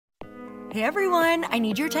Hey everyone, I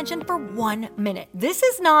need your attention for 1 minute. This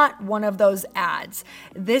is not one of those ads.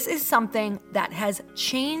 This is something that has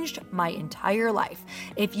changed my entire life.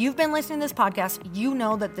 If you've been listening to this podcast, you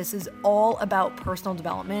know that this is all about personal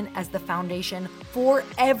development as the foundation for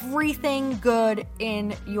everything good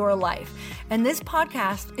in your life. And this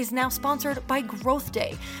podcast is now sponsored by Growth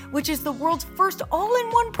Day, which is the world's first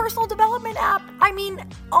all-in-one personal development app. I mean,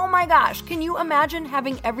 oh my gosh, can you imagine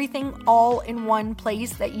having everything all in one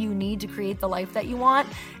place that you need to create the life that you want?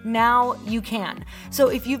 Now you can. So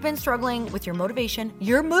if you've been struggling with your motivation,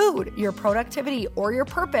 your mood, your productivity, or your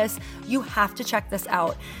purpose, you have to check this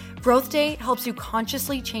out. Growth Day helps you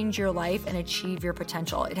consciously change your life and achieve your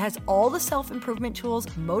potential. It has all the self-improvement tools,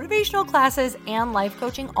 motivational classes, and life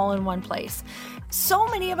coaching all in one place. So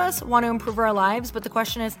many of us want to improve our lives, but the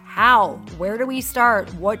question is how? Where do we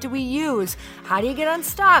start? What do we use? How do you get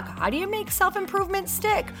unstuck? How do you make self-improvement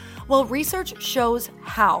stick? Well, research shows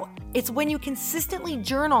how. It's when you consistently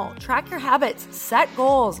journal, track your habits, set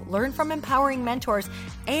goals, learn from empowering mentors,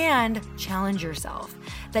 and challenge yourself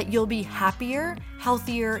that you'll be happier,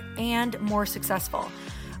 healthier, and more successful.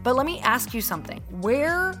 But let me ask you something.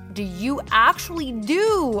 Where do you actually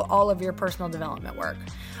do all of your personal development work?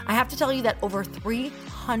 I have to tell you that over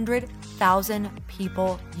 300,000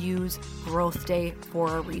 people use Growth Day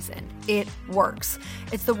for a reason. It works.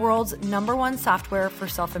 It's the world's #1 software for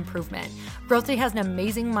self-improvement. Growth Day has an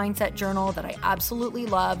amazing mindset journal that I absolutely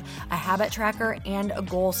love, a habit tracker, and a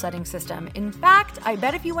goal-setting system. In fact, I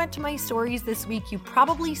bet if you went to my stories this week, you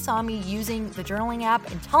probably saw me using the journaling app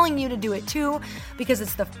and telling you to do it too, because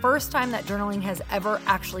it's the first time that journaling has ever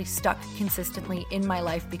actually stuck consistently in my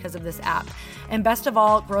life because of this app. And best of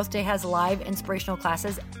all, Growth Day has live inspirational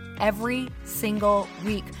classes every single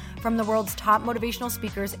week from the world's top motivational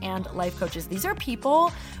speakers and life coaches. These are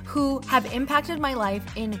people who have impacted my life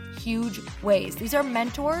in huge ways. These are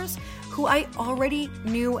mentors who I already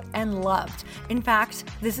knew and loved. In fact,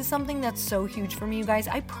 this is something that's so huge for me, you guys.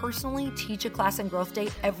 I personally teach a class in Growth Day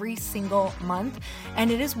every single month,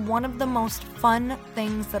 and it is one of the most fun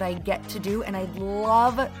things that I get to do, and I'd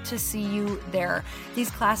love to see you there.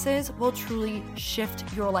 These classes will truly shift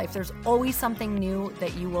your life. There's always something new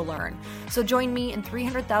that you will learn. So join me and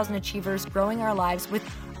 300,000 achievers growing our lives with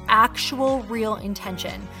actual real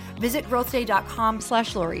intention. Visit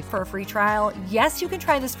growthday.com/Lori for a free trial. Yes, you can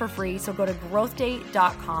try this for free. So go to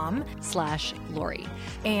growthday.com/Lori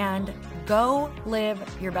and go live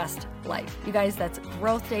your best life. You guys, that's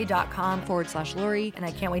growthday.com/Lori. And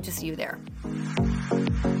I can't wait to see you there.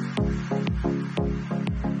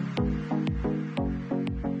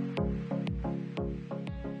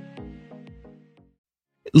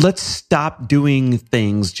 Let's stop doing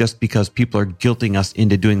things just because people are guilting us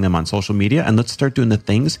into doing them on social media, and let's start doing the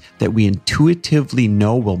things that we intuitively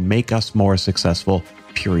know will make us more successful,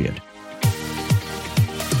 period.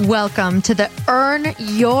 Welcome to the Earn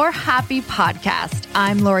Your Happy podcast.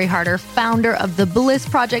 I'm Lori Harder, founder of The Bliss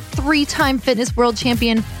Project, 3-time fitness world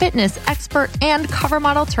champion, fitness expert, and cover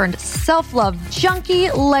model turned self-love junkie,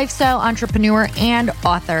 lifestyle entrepreneur, and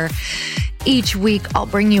author. Each week, I'll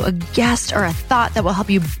bring you a guest or a thought that will help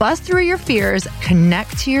you bust through your fears,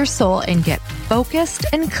 connect to your soul, and get focused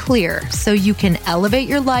and clear so you can elevate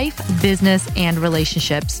your life, business, and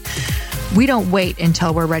relationships. We don't wait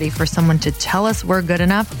until we're ready for someone to tell us we're good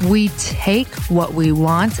enough. We take what we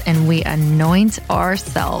want and we anoint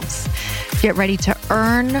ourselves. Get ready to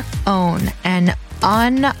earn, own, and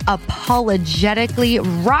unapologetically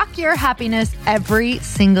rock your happiness every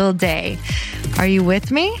single day. Are you with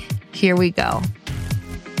me? Here we go.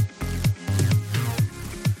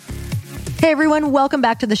 Hey everyone, welcome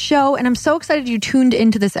back to the show. And I'm so excited you tuned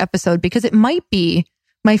into this episode because it might be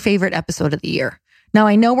my favorite episode of the year. Now,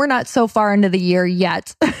 I know we're not so far into the year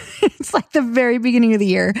yet. It's like the very beginning of the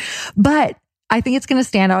year, but I think it's going to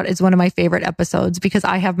stand out as one of my favorite episodes because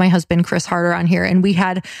I have my husband, Chris Harder, on here, and we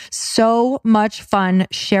had so much fun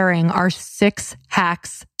sharing our 6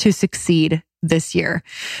 hacks to succeed this year.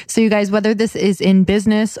 So you guys, whether this is in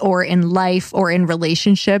business or in life or in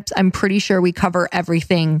relationships, I'm pretty sure we cover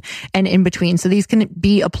everything and in between. So these can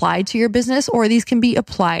be applied to your business or these can be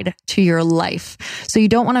applied to your life. So you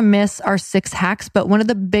don't want to miss our 6 hacks. But one of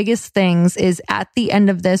the biggest things is at the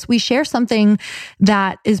end of this, we share something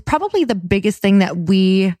that is probably the biggest thing that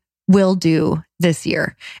we will do this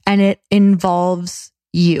year. And it involves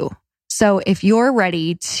you. So if you're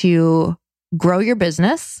ready to grow your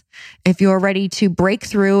business, if you're ready to break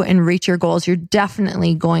through and reach your goals, you're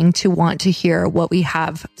definitely going to want to hear what we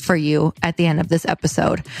have for you at the end of this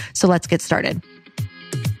episode. So let's get started.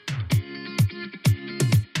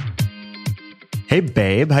 Hey,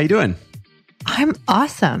 babe, how you doing? I'm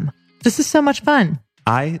awesome. This is so much fun.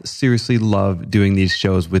 I seriously love doing these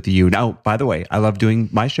shows with you. Now, by the way, I love doing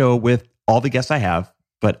my show with all the guests I have,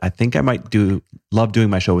 but I think I might love doing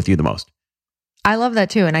my show with you the most. I love that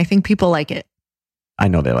too. And I think people like it. I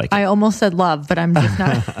know they like it. I almost said love, but I'm just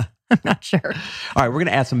not, I'm not sure. All right, we're going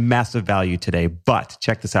to add some massive value today, but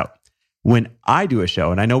check this out. When I do a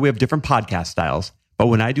show, and I know we have different podcast styles, but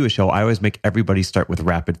when I do a show, I always make everybody start with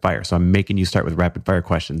rapid fire. So I'm making you start with rapid fire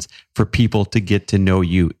questions for people to get to know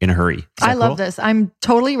you in a hurry. I love this. I'm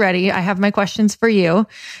totally ready. I have my questions for you,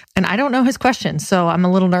 and I don't know his questions, so I'm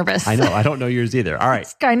a little nervous. I know. I don't know yours either. All right.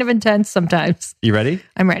 It's kind of intense sometimes. You ready?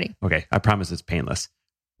 I'm ready. Okay. I promise it's painless.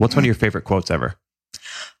 What's one of your favorite quotes ever?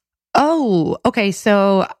 Oh, okay.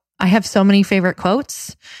 So I have so many favorite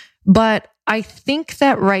quotes, but I think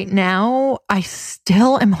that right now I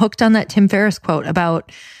still am hooked on that Tim Ferriss quote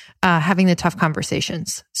about having the tough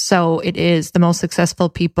conversations. So it is the most successful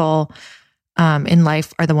people in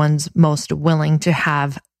life are the ones most willing to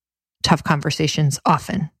have tough conversations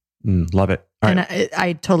often. Love it. All and right.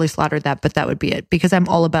 I totally slaughtered that, but that would be it because I'm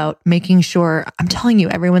all about making sure, I'm telling you,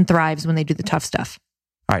 everyone thrives when they do the tough stuff.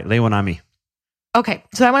 All right. Lay one on me. Okay.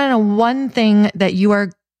 So I want to know one thing that you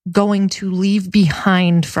are going to leave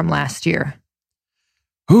behind from last year.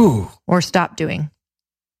 Ooh. Or stop doing.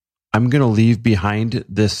 I'm going to leave behind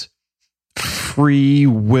this free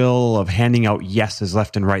will of handing out yeses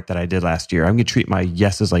left and right that I did last year. I'm going to treat my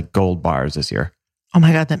yeses like gold bars this year. Oh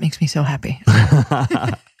my God, that makes me so happy.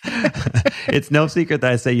 It's no secret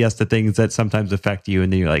that I say yes to things that sometimes affect you.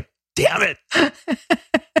 And then you're like, damn it.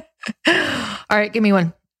 All right, give me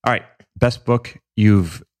one. All right. Best book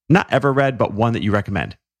you've not ever read, but one that you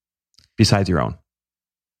recommend besides your own.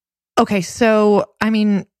 Okay, so I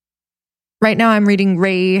mean, right now I'm reading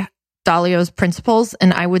Ray Dalio's Principles,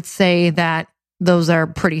 and I would say that those are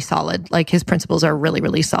pretty solid. Like his principles are really,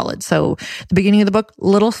 really solid. So the beginning of the book,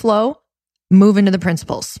 little slow, move into the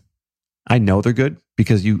principles. I know they're good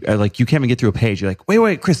because you can't even get through a page. You're like,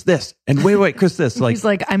 wait, Chris, this, and wait, Chris, this. Like, he's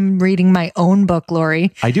like, I'm reading my own book,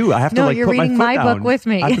 Lori. I do. I have to you're put reading my foot down. book with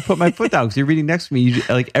me. I have to put my foot down because you're reading next to me. You,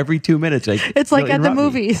 like every 2 minutes, it's like at the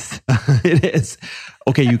movies. It is.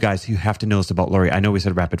 Okay, you guys, you have to know this about Lori. I know we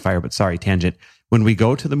said rapid fire, but sorry, tangent. When we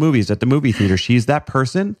go to the movies at the movie theater, she's that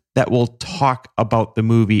person that will talk about the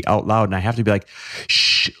movie out loud, and I have to be like,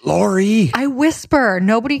 "Shh, Lori." I whisper.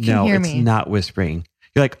 Nobody can hear me. No, it's not whispering.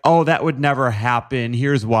 You're like, "Oh, that would never happen.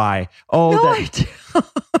 Here's why." Oh, no, I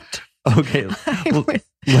don't. Okay.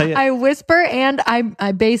 I whisper, and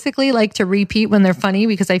I basically like to repeat when they're funny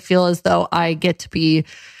because I feel as though I get to be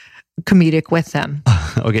comedic with them.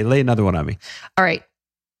 Okay, lay another one on me. All right.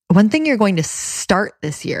 One thing you're going to start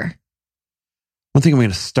this year. One thing I'm going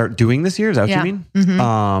to start doing this year, is that what you mean? Mm-hmm.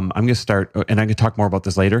 I'm going to start, and I'm going to talk more about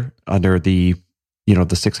this later under the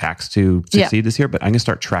 6 hacks to succeed this year, but I'm going to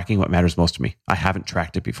start tracking what matters most to me. I haven't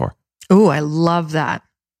tracked it before. Oh, I love that.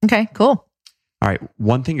 Okay, cool. All right.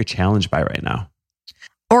 One thing you're challenged by right now.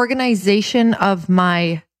 Organization of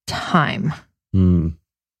my time.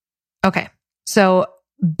 Okay. So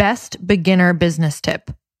best beginner business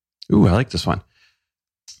tip. Ooh, I like this one.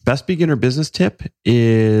 Best beginner business tip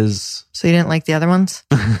is... So you didn't like the other ones?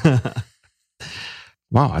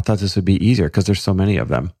 Wow, I thought this would be easier because there's so many of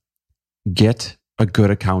them. Get a good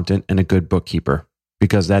accountant and a good bookkeeper,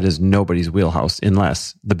 because that is nobody's wheelhouse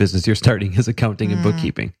unless the business you're starting is accounting and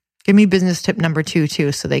bookkeeping. Give me business tip number 2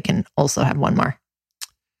 too, so they can also have one more.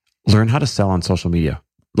 Learn how to sell on social media.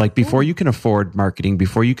 Like before you can afford marketing,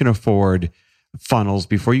 before you can afford funnels,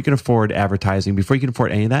 before you can afford advertising, before you can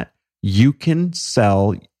afford any of that, you can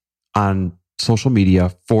sell on social media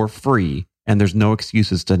for free. And there's no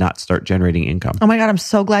excuses to not start generating income. Oh my God, I'm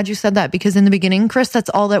so glad you said that, because in the beginning, Chris, that's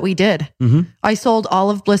all that we did. Mm-hmm. I sold all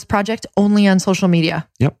of Bliss Project only on social media.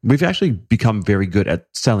 Yep. We've actually become very good at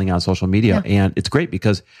selling on social media. Yeah. And it's great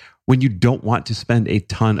because when you don't want to spend a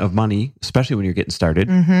ton of money, especially when you're getting started,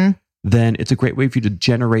 then it's a great way for you to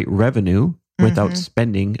generate revenue without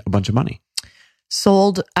spending a bunch of money.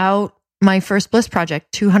 Sold out my first Bliss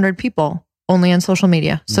Project, 200 people only on social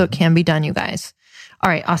media. So it can be done, you guys. All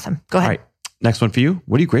right. Awesome. Go ahead. All right. Next one for you.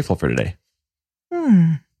 What are you grateful for today?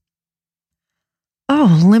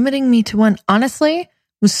 Oh, limiting me to one. Honestly,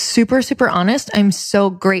 was super, super honest. I'm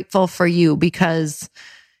so grateful for you because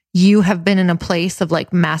you have been in a place of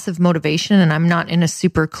like massive motivation, and I'm not in a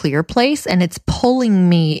super clear place, and it's pulling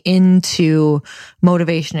me into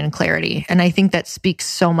motivation and clarity. And I think that speaks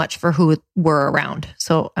so much for who we're around.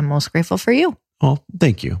 So I'm most grateful for you. Oh,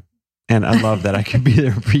 thank you. And I love that I can be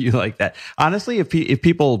there for you like that. Honestly, if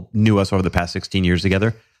people knew us over the past 16 years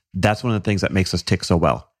together, that's one of the things that makes us tick so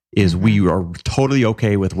well, is we are totally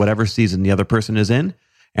okay with whatever season the other person is in.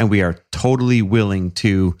 And we are totally willing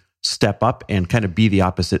to step up and kind of be the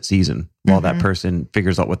opposite season while that person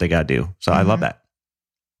figures out what they got to do. So I love that.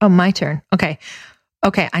 Oh, my turn. Okay.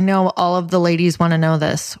 I know all of the ladies want to know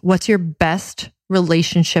this. What's your best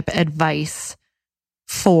relationship advice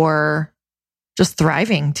for just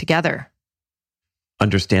thriving together?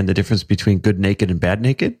 Understand the difference between good naked and bad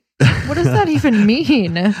naked. What does that even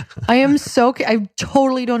mean? I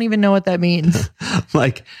totally don't even know what that means.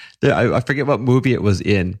 Like, I forget what movie it was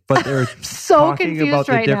in, but they were so talking confused about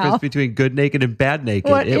the right difference now. between good naked and bad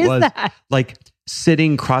naked. What It is was that? like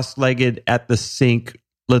sitting cross-legged at the sink,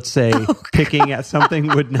 let's say, picking at something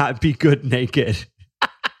would not be good naked.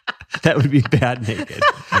 That would be bad naked.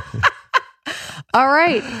 All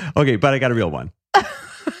right. Okay, but I got a real one.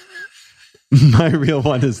 My real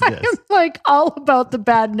one is this. I'm like all about the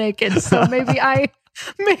bad naked, so maybe I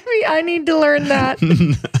need to learn that.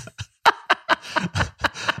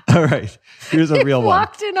 All right, here's a real one.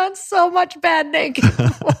 Walked in on so much bad naked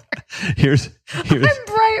before. Here's I'm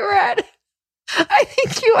bright red. I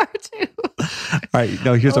think you are too. All right,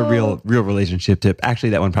 no, here's a real relationship tip. Actually,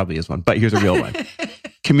 that one probably is one, but here's a real one.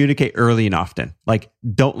 Communicate early and often. Like,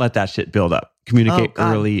 don't let that shit build up. Communicate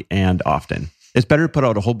early and often. It's better to put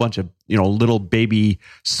out a whole bunch of, little baby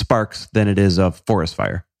sparks than it is a forest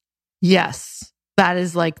fire. Yes.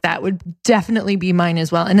 That would definitely be mine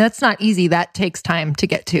as well. And that's not easy. That takes time to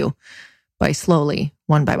get to by slowly,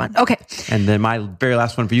 one by one. Okay. And then my very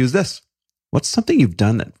last one for you is this. What's something you've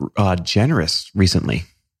done that generous recently?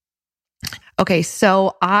 Okay.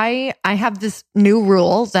 So I have this new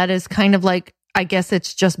rule that is kind of like, I guess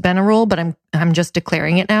it's just been a rule, but I'm just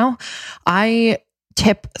declaring it now. I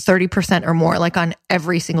tip 30% or more, like on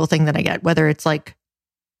every single thing that I get, whether it's like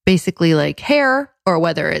basically like hair or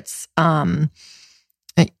whether it's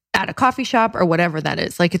at a coffee shop or whatever that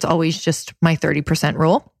is. Like, it's always just my 30%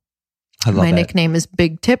 rule. I love my that. nickname is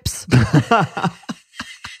Big Tips.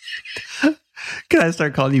 Can I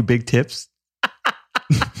start calling you Big Tips?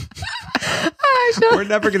 We're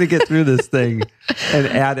never going to get through this thing and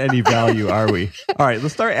add any value, are we? All right,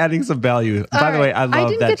 let's start adding some value. By the way, I love that I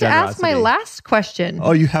didn't get to generosity. ask my last question.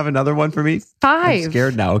 Oh, you have another one for me? 5. I'm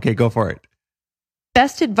scared now. Okay, go for it.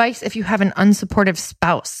 Best advice if you have an unsupportive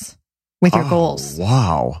spouse with your goals.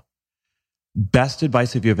 Wow. Best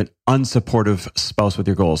advice if you have an unsupportive spouse with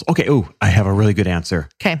your goals. Okay, I have a really good answer.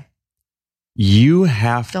 Okay. You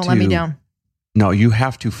have Don't let me down. No, you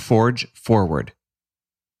have to forge forward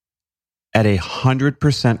at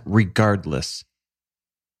 100% regardless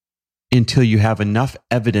until you have enough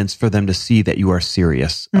evidence for them to see that you are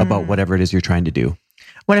serious about whatever it is you're trying to do.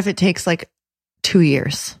 What if it takes like 2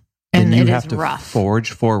 years and you it have is to rough?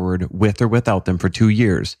 Forge forward with or without them for 2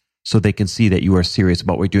 years so they can see that you are serious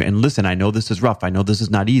about what you're doing. And listen, I know this is rough. I know this is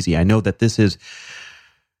not easy. I know that this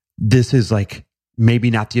is like maybe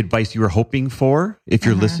not the advice you were hoping for if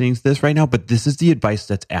you're listening to this right now, but this is the advice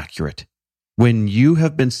that's accurate. When you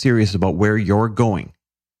have been serious about where you're going,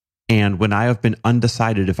 and when I have been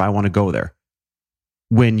undecided if I want to go there,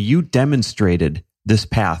 when you demonstrated this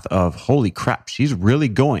path of, holy crap, she's really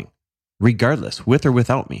going, regardless, with or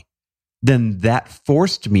without me, then that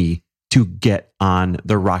forced me to get on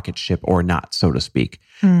the rocket ship or not, so to speak.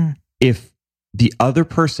 If the other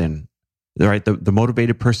person, right, the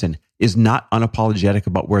motivated person is not unapologetic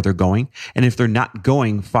about where they're going, and if they're not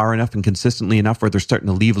going far enough and consistently enough where they're starting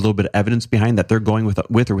to leave a little bit of evidence behind that they're going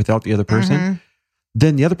with or without the other person,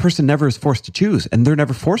 then the other person never is forced to choose, and they're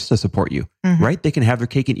never forced to support you, right? They can have their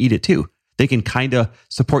cake and eat it too. They can kind of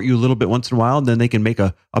support you a little bit once in a while, and then they can make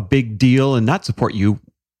a big deal and not support you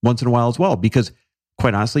once in a while as well, because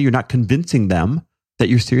quite honestly, you're not convincing them that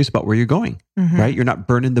you're serious about where you're going, right? You're not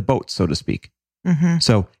burning the boat, so to speak.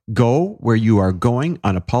 So go where you are going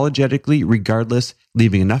unapologetically, regardless,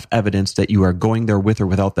 leaving enough evidence that you are going there with or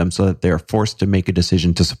without them so that they're forced to make a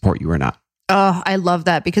decision to support you or not. Oh, I love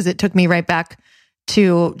that, because it took me right back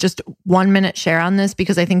to just 1 minute share on this,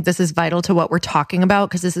 because I think this is vital to what we're talking about,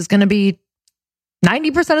 because this is going to be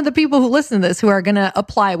 90% of the people who listen to this who are going to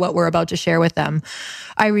apply what we're about to share with them.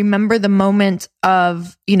 I remember the moment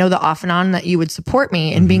of, the off and on that you would support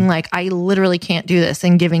me and being like, I literally can't do this,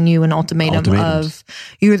 and giving you an ultimatum of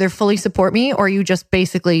you either fully support me or you just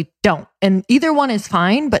basically don't. And either one is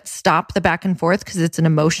fine, but stop the back and forth, because it's an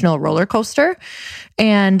emotional roller coaster.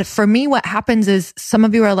 And for me, what happens is some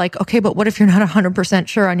of you are like, okay, but what if you're not 100%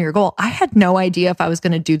 sure on your goal? I had no idea if I was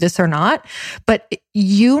going to do this or not, but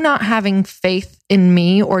you not having faith in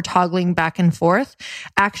me or toggling back and forth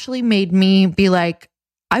actually made me be like,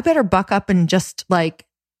 I better buck up and just like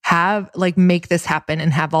make this happen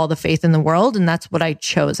and have all the faith in the world. And that's what I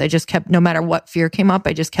chose. I just kept, no matter what fear came up,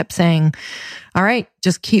 I just kept saying, all right,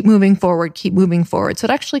 just keep moving forward, keep moving forward. So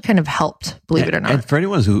it actually kind of helped, believe it or not. And for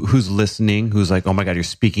anyone who's listening, who's like, oh my God, you're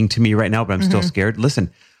speaking to me right now, but I'm still scared.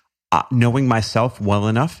 Listen, knowing myself well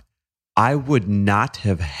enough, I would not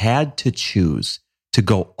have had to choose to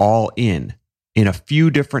go all in a few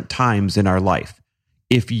different times in our life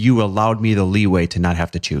if you allowed me the leeway to not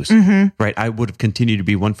have to choose, right? I would have continued to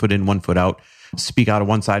be 1 foot in, 1 foot out, speak out of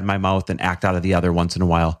one side of my mouth and act out of the other once in a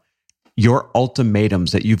while. Your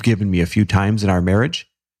ultimatums that you've given me a few times in our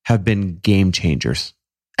marriage have been game changers.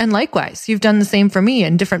 And likewise, you've done the same for me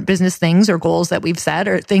in different business things or goals that we've set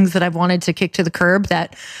or things that I've wanted to kick to the curb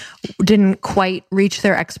that didn't quite reach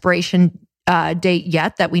their expiration date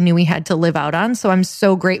yet that we knew we had to live out on. So I'm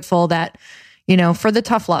so grateful that, for the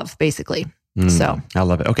tough love, basically. So I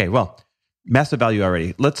love it. Okay, well, massive value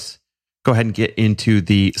already. Let's go ahead and get into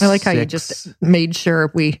the I like how you just made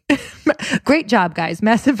sure we... Great job, guys.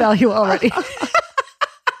 Massive value already.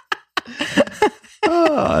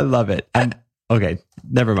 Oh, I love it. Okay,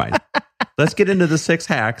 never mind. Let's get into the 6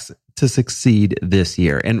 hacks to succeed this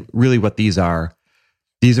year. And really what these are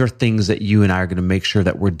things that you and I are going to make sure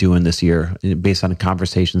that we're doing this year based on the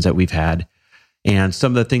conversations that we've had. And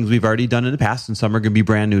some of the things we've already done in the past, and some are going to be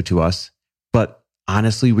brand new to us. But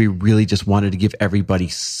honestly, we really just wanted to give everybody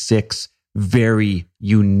 6 very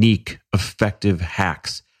unique, effective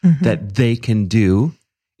hacks that they can do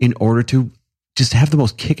in order to just have the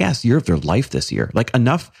most kick-ass year of their life this year. Like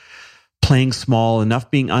enough playing small,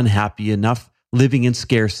 enough being unhappy, enough living in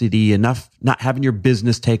scarcity, enough not having your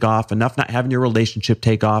business take off, enough not having your relationship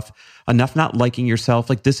take off, enough not liking yourself.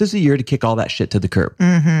 Like this is a year to kick all that shit to the curb.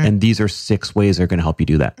 And these are 6 ways that are going to help you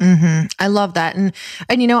do that. I love that. And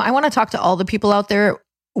I want to talk to all the people out there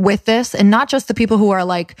with this, and not just the people who are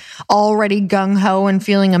like already gung-ho and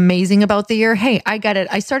feeling amazing about the year. Hey, I get it.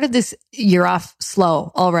 I started this year off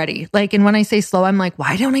slow already. Like, and when I say slow, I'm like,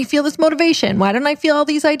 why don't I feel this motivation? Why don't I feel all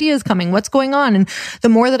these ideas coming? What's going on? And the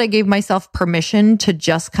more that I gave myself permission to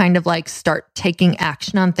just kind of like start taking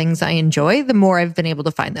action on things I enjoy, the more I've been able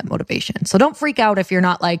to find that motivation. So don't freak out if you're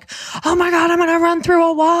not like, oh my God, I'm going to run through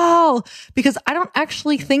a wall, because I don't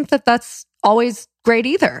actually think that that's always great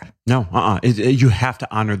either. No, you have to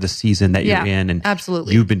honor the season that you're in. And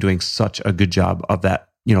absolutely. You've been doing such a good job of that,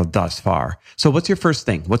 thus far. So what's your first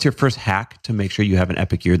thing? What's your first hack to make sure you have an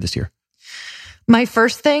epic year this year? My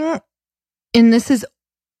first thing, and this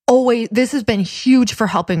has been huge for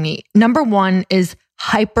helping me. Number 1 is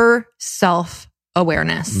hyper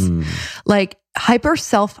self-awareness. Like hyper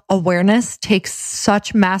self-awareness takes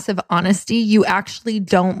such massive honesty. You actually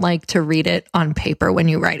don't like to read it on paper when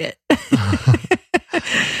you write it.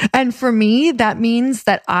 And for me, that means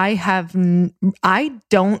that I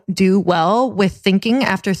don't do well with thinking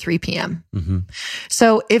after 3 p.m.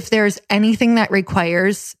 So if there's anything that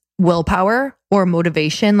requires willpower or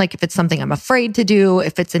motivation, like if it's something I'm afraid to do,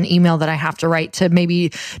 if it's an email that I have to write to maybe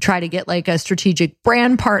try to get like a strategic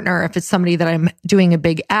brand partner, if it's somebody that I'm doing a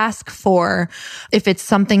big ask for, if it's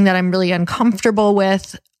something that I'm really uncomfortable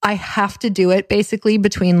with, I have to do it basically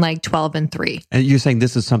between like 12 and 3. And you're saying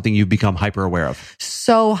this is something you've become hyper aware of?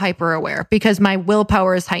 So hyper aware, because my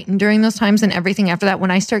willpower is heightened during those times, and everything after that, when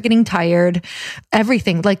I start getting tired,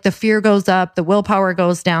 everything like the fear goes up, the willpower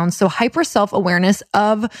goes down. So hyper self-awareness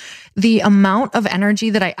of the amount of energy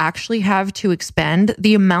that I actually have to expend,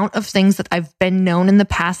 the amount of things that I've been known in the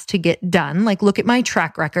past to get done. Like look at my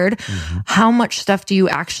track record. How much stuff do you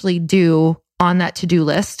actually do on that to-do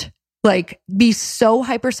list? Like be so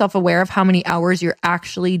hyper self-aware of how many hours you're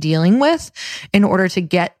actually dealing with in order to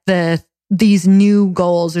get these new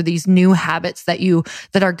goals or these new habits that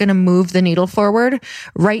are going to move the needle forward.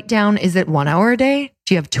 Write down, is it 1 hour a day?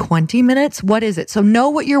 Do you have 20 minutes? What is it? So know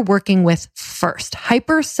what you're working with first.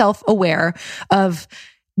 Hyper self-aware of,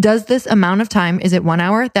 does this amount of time, is it 1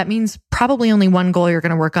 hour? That means probably only one goal you're going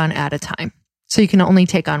to work on at a time. So you can only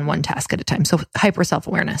take on one task at a time. So hyper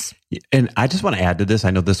self-awareness. And I just want to add to this. I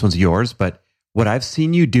know this one's yours, but what I've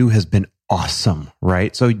seen you do has been awesome,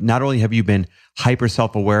 right? So not only have you been hyper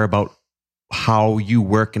self-aware about how you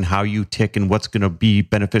work and how you tick and what's going to be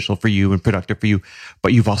beneficial for you and productive for you,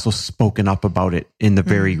 but you've also spoken up about it in the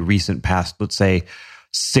very recent past, let's say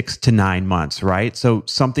 6 to 9 months, right? So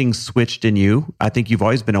something switched in you. I think you've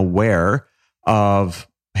always been aware of,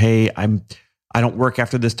 hey, I don't work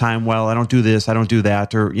after this time well, I don't do this, I don't do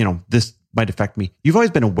that, or, this might affect me. You've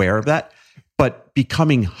always been aware of that, but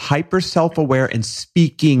becoming hyper self-aware and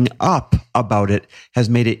speaking up about it has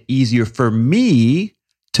made it easier for me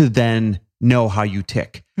to then know how you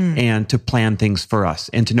tick and to plan things for us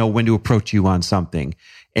and to know when to approach you on something.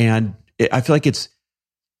 And I feel like it's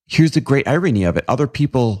here's the great irony of it. Other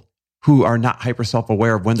people who are not hyper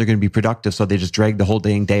self-aware of when they're going to be productive, so they just drag the whole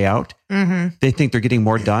day out. They think they're getting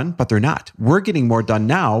more done, but they're not. We're getting more done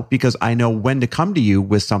now because I know when to come to you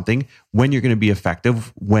with something, when you're going to be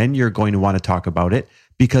effective, when you're going to want to talk about it,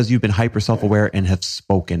 because you've been hyper self-aware and have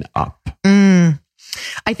spoken up.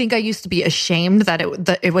 I think I used to be ashamed that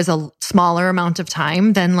it was a smaller amount of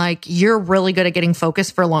time than like, you're really good at getting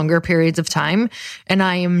focused for longer periods of time. And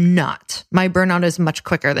I am not. My burnout is much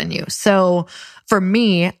quicker than you. So for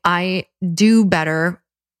me, I do better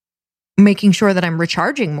making sure that I'm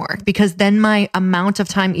recharging more, because then my amount of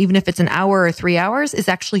time, even if it's an hour or 3 hours, is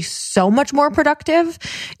actually so much more productive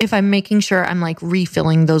if I'm making sure I'm like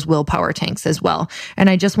refilling those willpower tanks as well. And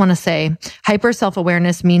I just want to say, hyper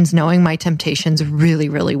self-awareness means knowing my temptations really,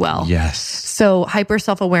 really well. Yes. So hyper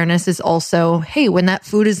self-awareness is also, hey, when that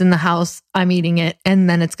food is in the house, I'm eating it, and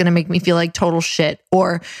then it's going to make me feel like total shit.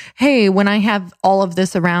 Or, hey, when I have all of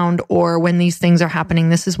this around, or when these things are happening,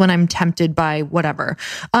 this is when I'm tempted by whatever.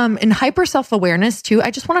 And hyper self-awareness too,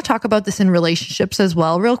 I just want to talk about this in relationships as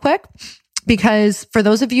well real quick, because for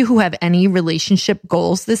those of you who have any relationship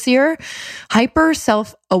goals this year, hyper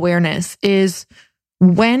self-awareness is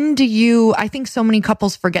I think so many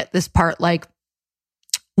couples forget this part, like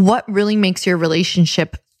what really makes your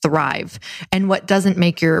relationship thrive and what doesn't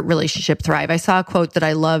make your relationship thrive. I saw a quote that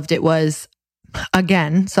I loved. It was,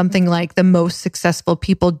 again, something like, the most successful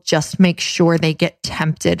people just make sure they get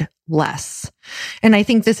tempted less. And I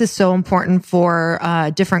think this is so important for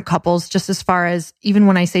different couples, just as far as even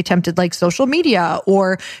when I say tempted, like social media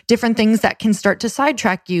or different things that can start to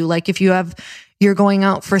sidetrack you. Like if you're going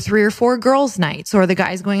out for 3 or 4 girls' nights, or the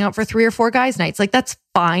guy's going out for 3 or 4 guys' nights. Like that's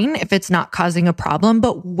fine if it's not causing a problem,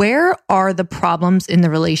 but where are the problems in the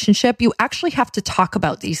relationship? You actually have to talk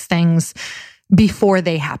about these things before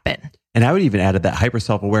they happen. And I would even add that hyper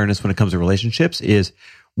self-awareness when it comes to relationships is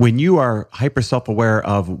when you are hyper self-aware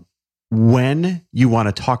of when you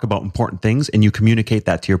want to talk about important things and you communicate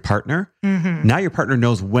that to your partner, now your partner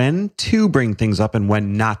knows when to bring things up and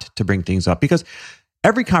when not to bring things up. Because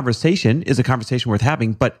every conversation is a conversation worth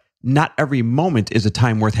having, but not every moment is a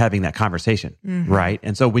time worth having that conversation, right?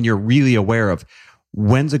 And so when you're really aware of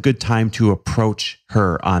when's a good time to approach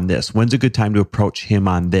her on this, when's a good time to approach him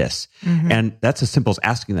on this, and that's as simple as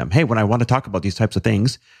asking them, hey, when I want to talk about these types of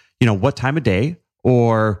things, what time of day,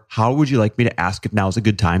 or how would you like me to ask if now is a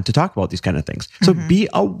good time to talk about these kind of things? So be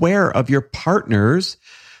aware of your partner's,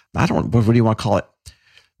 what do you want to call it?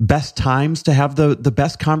 Best times to have the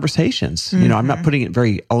best conversations. I'm not putting it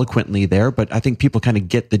very eloquently there, but I think people kind of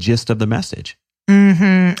get the gist of the message.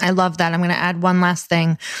 I love that. I'm going to add one last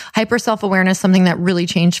thing. Hyper self-awareness, something that really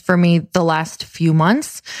changed for me the last few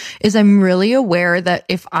months, is I'm really aware that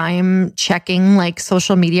if I'm checking like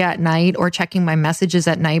social media at night or checking my messages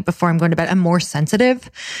at night before I'm going to bed, I'm more sensitive.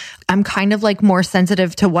 I'm kind of like more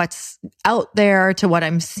sensitive to what's out there, to what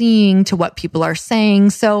I'm seeing, to what people are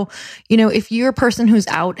saying. So, if you're a person who's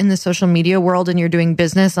out in the social media world and you're doing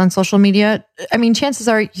business on social media, I mean, chances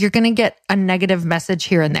are you're going to get a negative message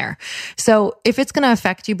here and there. So if it's going to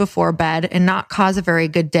affect you before bed and not cause a very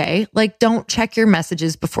good day, like don't check your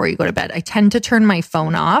messages before you go to bed. I tend to turn my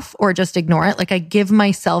phone off or just ignore it. Like I give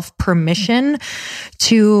myself permission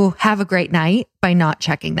to have a great night by not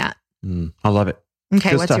checking that. I love it.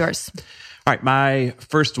 Okay, Good what's stuff. yours? All right, my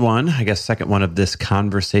first one, I guess second one of this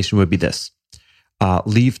conversation would be this.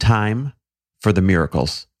 Leave time for the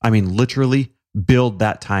miracles. I mean, literally build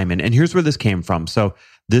that time in. And here's where this came from. So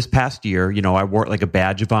this past year, I wore it like a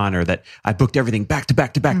badge of honor that I booked everything back to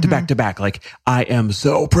back to back to back to back. Like I am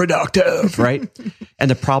so productive, right? And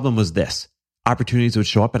the problem was this. Opportunities would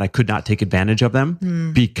show up and I could not take advantage of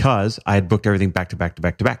them because I had booked everything back to back to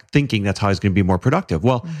back to back, thinking that's how I was going to be more productive.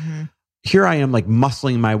 Well, here I am like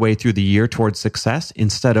muscling my way through the year towards success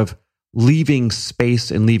instead of leaving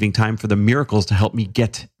space and leaving time for the miracles to help me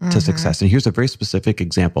get to success. And here's a very specific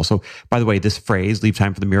example. So by the way, this phrase, leave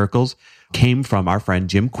time for the miracles, came from our friend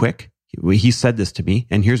Jim Quick. He said this to me,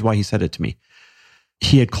 and here's why he said it to me.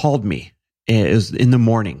 He had called me, it was in the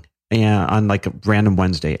morning on like a random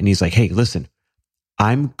Wednesday, and he's like, hey, listen,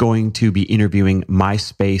 I'm going to be interviewing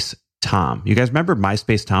MySpace Tom. You guys remember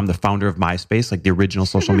MySpace Tom, the founder of MySpace, like the original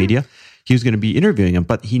social media? He was going to be interviewing him,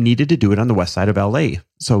 but he needed to do it on the west side of LA.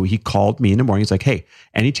 So he called me in the morning. He's like, hey,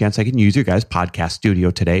 any chance I can use your guys' podcast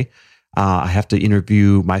studio today? I have to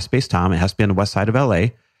interview MySpace Tom. It has to be on the west side of LA.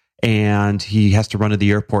 And he has to run to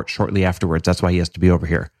the airport shortly afterwards. That's why he has to be over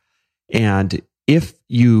here. And if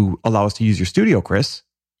you allow us to use your studio, Chris,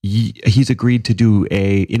 he's agreed to do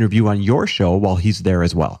a interview on your show while he's there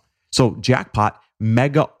as well. So jackpot,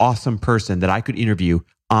 mega awesome person that I could interview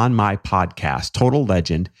on my podcast, total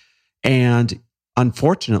legend. And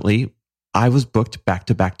unfortunately, I was booked back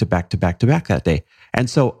to back to back to back to back that day. And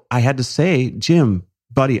so I had to say, Jim,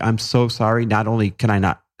 buddy, I'm so sorry. Not only can I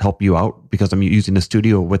not help you out because I'm using the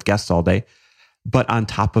studio with guests all day, but on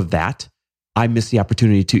top of that, I missed the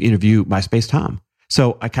opportunity to interview MySpace Tom.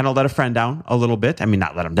 So I kind of let a friend down a little bit. I mean,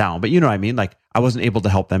 not let him down, but you know what I mean? Like I wasn't able to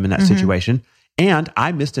help them in that situation. And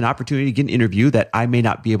I missed an opportunity to get an interview that I may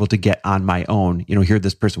not be able to get on my own. You know, here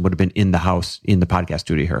this person would have been in the house, in the podcast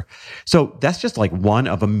studio here. So that's just like one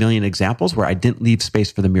of a million examples where I didn't leave space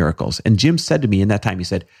for the miracles. And Jim said to me in that time, he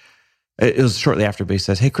said, it was shortly after, but he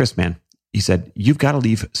says, hey, Chris, man, he said, you've got to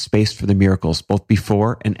leave space for the miracles, both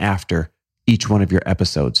before and after each one of your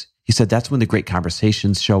episodes. He said, that's when the great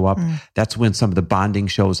conversations show up. That's when some of the bonding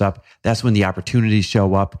shows up. That's when the opportunities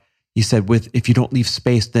show up. He said, if you don't leave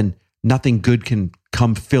space, then nothing good can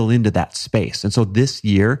come fill into that space. And so this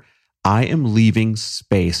year, I am leaving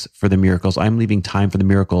space for the miracles. I'm leaving time for the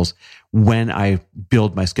miracles when I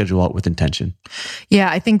build my schedule out with intention. Yeah,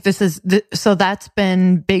 I think so that's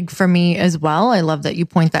been big for me as well. I love that you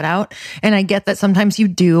point that out. And I get that sometimes you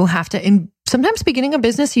do have to, sometimes beginning a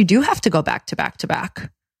business, you do have to go back to back to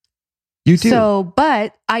back. You do. So,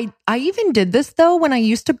 but I even did this though, when I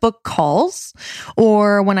used to book calls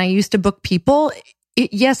or when I used to book people.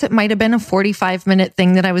 Yes, it might have been a 45-minute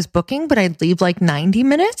thing that I was booking, but I'd leave like 90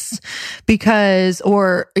 minutes because,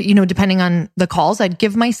 or, you know, depending on the calls, I'd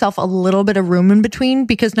give myself a little bit of room in between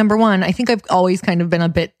because number one, I think I've always kind of been a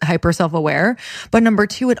bit hyper self-aware, but number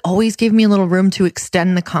two, it always gave me a little room to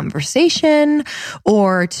extend the conversation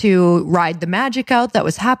or to ride the magic out that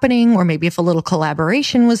was happening. Or maybe if a little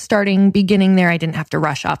collaboration was beginning there, I didn't have to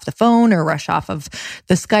rush off the phone or rush off of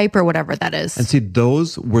the Skype or whatever that is. And see,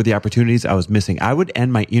 those were the opportunities I was missing. I would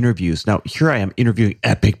end my interviews. Now, here I am interviewing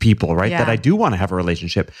epic people, right? Yeah. That I do want to have a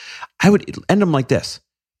relationship. I would end them like this.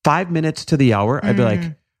 5 minutes to the hour. I'd be like,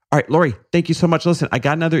 all right, Lori, thank you so much. Listen, I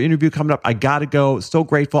got another interview coming up. I got to go. So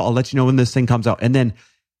grateful. I'll let you know when this thing comes out. And then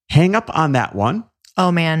hang up on that one.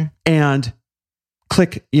 Oh, man. And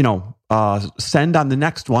click, send on the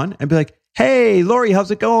next one and be like, hey, Lori,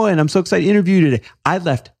 how's it going? I'm so excited to interview you today. I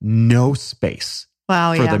left no space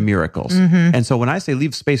for the miracles. And so when I say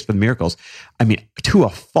leave space for the miracles, I mean, to a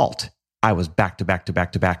fault, I was back to back to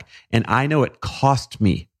back to back. And I know it cost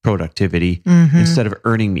me productivity instead of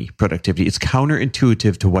earning me productivity. It's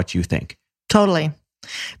counterintuitive to what you think. Totally.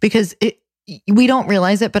 Because we don't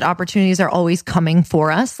realize it, but opportunities are always coming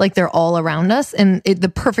for us. Like they're all around us. And the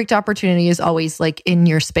perfect opportunity is always like in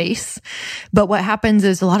your space. But what happens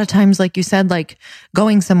is a lot of times, like you said, like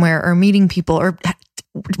going somewhere or meeting people, or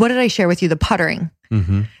what did I share with you? The puttering.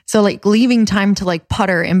 So like leaving time to like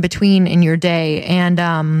putter in between in your day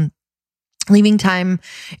and leaving time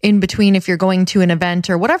in between if you're going to an event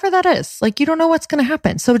or whatever that is. Like you don't know what's going to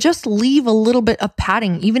happen. So just leave a little bit of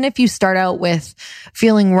padding, even if you start out with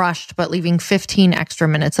feeling rushed, but leaving 15 extra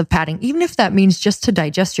minutes of padding, even if that means just to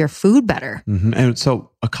digest your food better. And so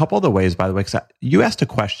a couple of the ways, by the way, because you asked a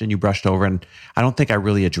question, you brushed over, and I don't think I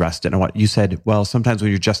really addressed it. And what you said, well, sometimes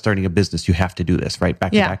when you're just starting a business, you have to do this, right?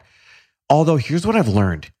 Back to back. Although here's what I've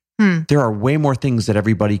learned. There are way more things that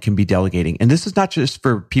everybody can be delegating. And this is not just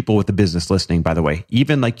for people with a business listening, by the way.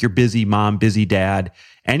 Even like your busy mom, busy dad,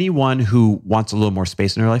 anyone who wants a little more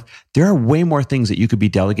space in their life, there are way more things that you could be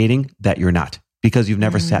delegating that you're not because you've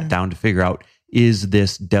never sat down to figure out, is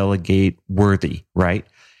this delegate worthy, right?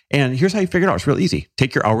 And here's how you figure it out. It's real easy.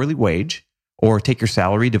 Take your hourly wage or take your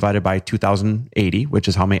salary divided by 2,080, which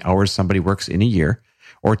is how many hours somebody works in a year,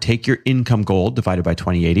 or take your income goal divided by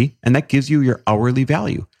 2080, and that gives you your hourly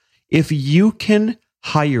value. If you can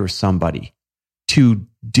hire somebody to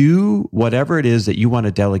do whatever it is that you want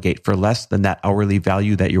to delegate for less than that hourly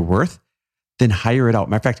value that you're worth, then hire it out.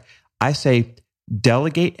 Matter of fact, I say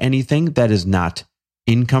delegate anything that is not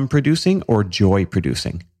income producing or joy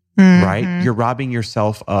producing, right? You're robbing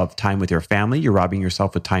yourself of time with your family. You're robbing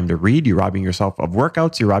yourself of time to read. You're robbing yourself of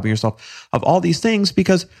workouts. You're robbing yourself of all these things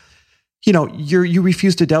because you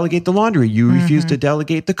refuse to delegate the laundry. You refuse to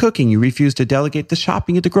delegate the cooking. You refuse to delegate the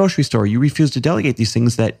shopping at the grocery store. You refuse to delegate these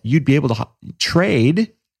things that you'd be able to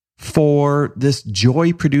trade for this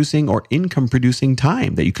joy producing or income producing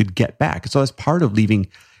time that you could get back. So that's part of leaving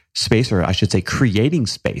space, or I should say creating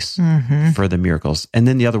space for the miracles. And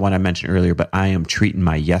then the other one I mentioned earlier, but I am treating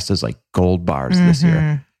my yeses like gold bars this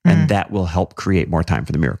year. And that will help create more time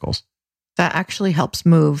for the miracles. That actually helps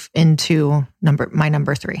move into my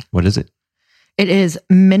number 3. What is it? It is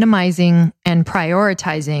minimizing and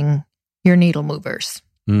prioritizing your needle movers.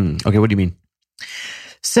 Okay, what do you mean?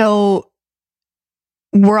 So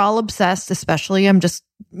we're all obsessed, especially I'm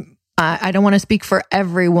I don't want to speak for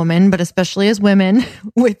every woman, but especially as women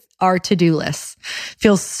with our to-do lists.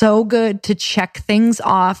 Feels so good to check things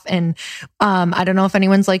off. And I don't know if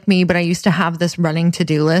anyone's like me, but I used to have this running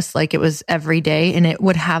to-do list. Like it was every day and it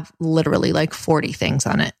would have literally like 40 things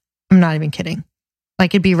on it. I'm not even kidding.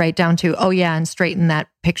 Like it'd be right down to, oh yeah, and straighten that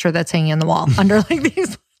picture that's hanging on the wall under like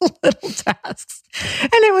these little tasks.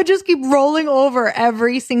 And it would just keep rolling over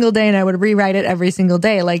every single day. And I would rewrite it every single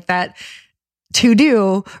day. Like that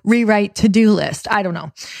rewrite to-do list. I don't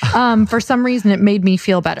know. For some reason, it made me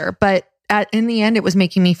feel better, but in the end, it was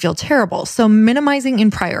making me feel terrible. So minimizing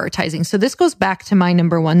and prioritizing. So this goes back to my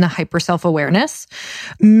number one, the hyper self-awareness.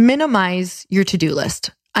 Minimize your to-do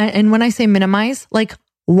list. And when I say minimize, like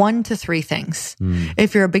 1 to 3 things.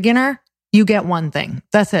 If you're a beginner, you get one thing.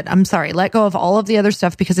 That's it. I'm sorry. Let go of all of the other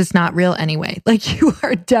stuff because it's not real anyway. Like you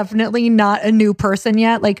are definitely not a new person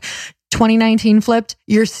yet. Like 2019 flipped,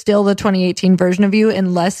 you're still the 2018 version of you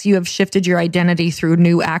unless you have shifted your identity through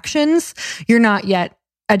new actions. You're not yet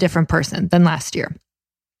a different person than last year.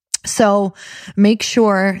 So make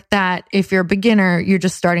sure that if you're a beginner, you're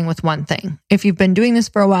just starting with one thing. If you've been doing this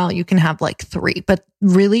for a while, you can have like 3, but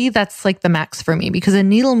really that's like the max for me because a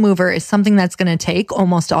needle mover is something that's going to take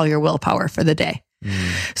almost all your willpower for the day.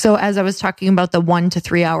 So as I was talking about the 1 to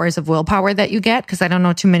 3 hours of willpower that you get, because I don't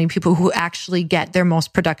know too many people who actually get their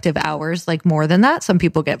most productive hours, like more than that. Some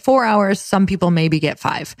people get 4 hours. Some people maybe get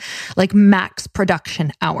 5, like max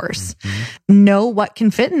production hours. Know what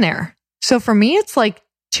can fit in there. So for me, it's like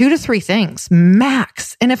 2 to 3 things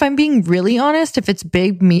max. And if I'm being really honest, if it's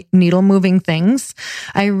big needle moving things,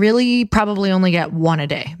 I really probably only get 1 a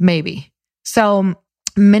day, maybe. So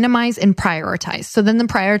minimize and prioritize. So then the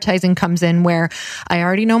prioritizing comes in where I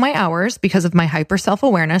already know my hours because of my hyper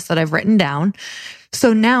self-awareness that I've written down.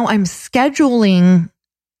 So now I'm scheduling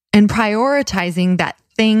and prioritizing that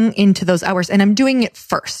thing into those hours and I'm doing it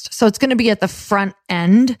first. So it's going to be at the front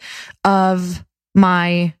end of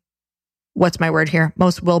my, what's my word here?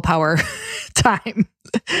 Most willpower time.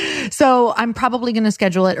 So I'm probably going to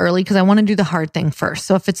schedule it early because I want to do the hard thing first.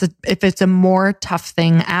 So if it's a more tough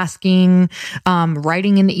thing, asking,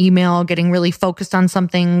 writing an email, getting really focused on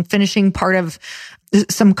something, finishing part of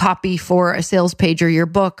some copy for a sales page or your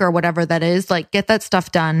book or whatever that is, like get that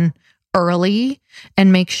stuff done early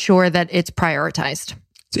and make sure that it's prioritized.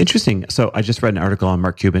 It's interesting. So I just read an article on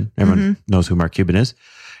Mark Cuban. Everyone knows who Mark Cuban is.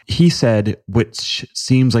 He said, which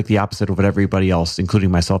seems like the opposite of what everybody else, including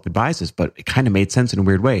myself, advises, but it kind of made sense in a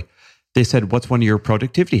weird way. They said, what's one of your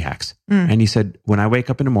productivity hacks? And he said, when I wake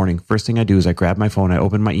up in the morning, first thing I do is I grab my phone, I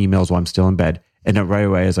open my emails while I'm still in bed. And then right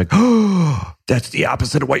away, I was like, oh, that's the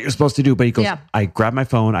opposite of what you're supposed to do. But he goes, I grab my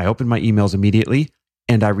phone, I open my emails immediately,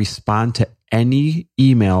 and I respond to any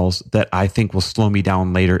emails that I think will slow me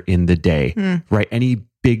down later in the day, right? Any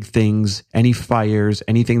big things, any fires,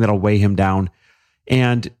 anything that'll weigh him down.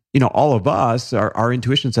 And, you know, all of us, our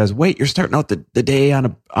intuition says, wait, you're starting out the day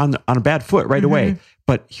on a bad foot right away.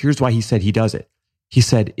 But here's why he said he does it. He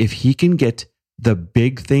said, if he can get the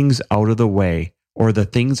big things out of the way or the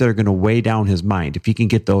things that are going to weigh down his mind, if he can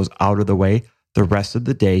get those out of the way, the rest of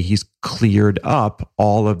the day, he's cleared up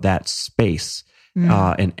all of that space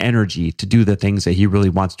and energy to do the things that he really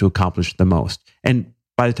wants to accomplish the most. And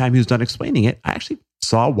by the time he was done explaining it, I actually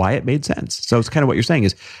saw why it made sense. So it's kind of what you're saying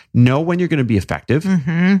is know when you're going to be effective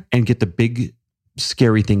and get the big,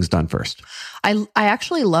 scary things done first. I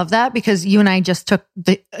actually love that because you and I just took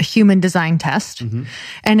the human design test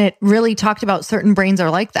and it really talked about certain brains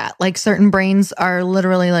are like that. Like certain brains are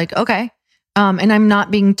literally like, okay. And I'm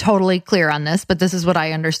not being totally clear on this, but this is what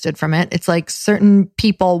I understood from it. It's like certain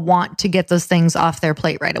people want to get those things off their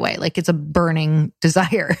plate right away. Like it's a burning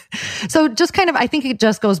desire. So just kind of, I think it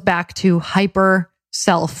just goes back to hyper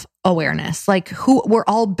self-awareness. Like we're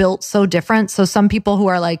all built so different. So some people who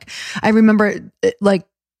are like, I remember like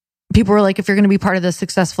people were like, if you're going to be part of the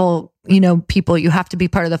successful, people, you have to be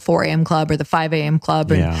part of the 4 a.m. club or the 5 a.m.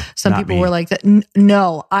 club. And some people were like that.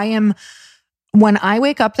 No, I am. When I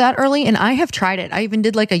wake up that early, and I have tried it, I even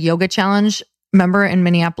did like a yoga challenge. Remember in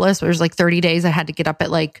Minneapolis, where it was like 30 days, I had to get up at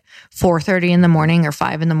like 4:30 in the morning or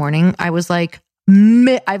 5 in the morning. I was like,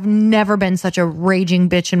 I've never been such a raging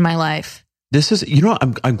bitch in my life. This is,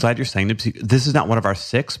 I'm glad you're saying this. This is not one of our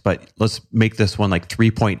 6, but let's make this one like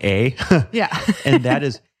 3.A. Yeah. And that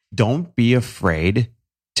is, don't be afraid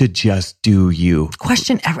to just do you.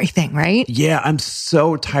 Question everything, right? Yeah, I'm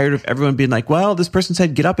so tired of everyone being like, well, this person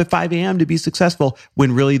said get up at 5 a.m. to be successful,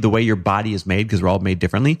 when really the way your body is made, because we're all made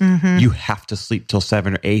differently, you have to sleep till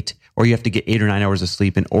 7 or 8, or you have to get 8 or 9 hours of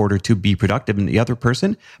sleep in order to be productive. And the other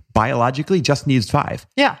person biologically just needs 5.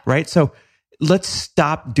 Yeah. Right? So let's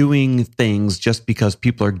stop doing things just because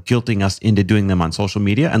people are guilting us into doing them on social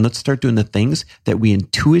media. And let's start doing the things that we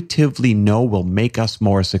intuitively know will make us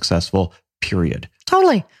more successful, period.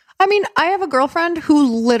 Totally. I mean, I have a girlfriend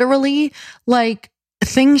who literally, like,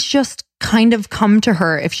 things just kind of come to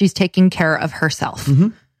her if she's taking care of herself. Mm-hmm.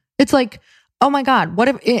 It's like, oh my God, what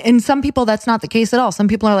if, and some people that's not the case at all. Some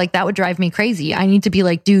people are like, that would drive me crazy. I need to be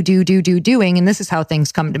like, doing, and this is how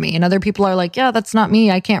things come to me. And other people are like, yeah, that's not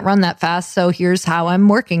me. I can't run that fast. So here's how I'm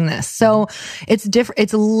working this. So it's different.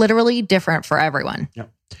 It's literally different for everyone.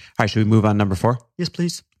 Yep. All right. Should we move on number 4? Yes,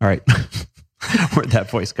 please. All right. Where'd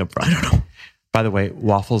that voice come from? I don't know. By the way,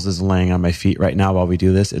 Waffles is laying on my feet right now while we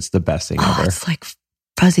do this. It's the best thing ever. It's like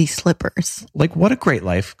fuzzy slippers. Like, what a great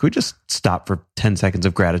life. Could we just stop for 10 seconds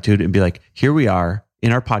of gratitude and be like, here we are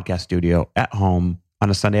in our podcast studio at home on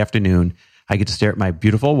a Sunday afternoon. I get to stare at my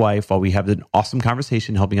beautiful wife while we have an awesome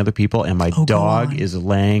conversation helping other people. And my dog is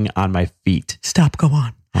laying on my feet. Stop, go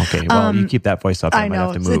on. Okay. Well, you keep that voice up. I might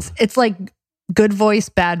have to move. It's like good voice,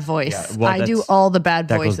 bad voice. Yeah, well, I do all the bad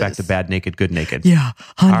voices. That goes back to bad naked, good naked. Yeah.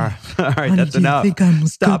 Honey, all right, honey, that's enough.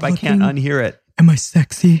 Stop. I can't unhear it. Am I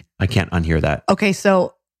sexy? I can't unhear that. Okay,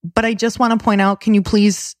 so, but I just want to point out, can you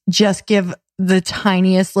please just give the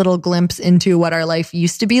tiniest little glimpse into what our life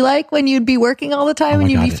used to be like when you'd be working all the time and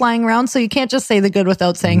you'd be flying around? So you can't just say the good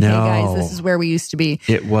without saying, hey guys, this is where we used to be.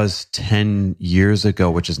 It was 10 years ago,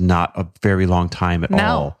 which is not a very long time at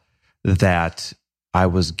all, that I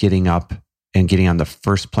was getting up and getting on the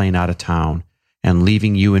first plane out of town and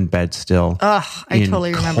leaving you in bed still. Ugh, I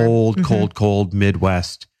totally remember. Cold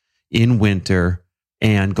Midwest in winter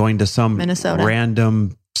and going to some Minnesota.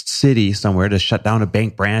 Random city somewhere to shut down a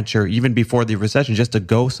bank branch, or even before the recession, just to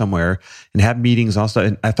go somewhere and have meetings also.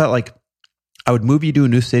 And I felt like I would move you to a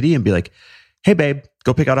new city and be like, hey babe,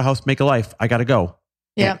 go pick out a house, make a life. I got to go.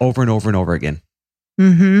 Yeah. And over and over and over again.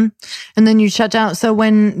 Mm-hmm. And then you shut down. So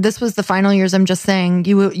when this was the final years, I'm just saying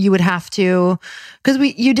you would have to, because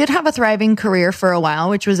you did have a thriving career for a while,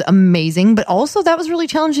 which was amazing, but also that was really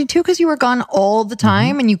challenging too, because you were gone all the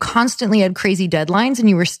time and you constantly had crazy deadlines and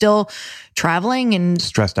you were still traveling and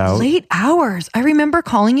stressed out. Late hours. I remember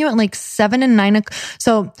calling you at like 7 and 9 o'clock.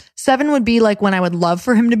 So 7 would be like when I would love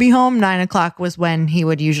for him to be home. 9 o'clock was when he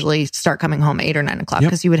would usually start coming home, 8 or 9 o'clock,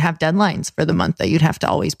 because you would have deadlines for the month that you'd have to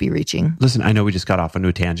always be reaching. Listen, I know we just got off on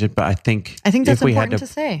a tangent, but I think that's important to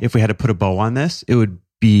say. If we had to put a bow on this, it would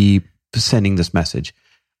be sending this message.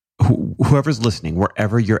 Whoever's listening,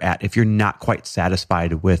 wherever you're at, if you're not quite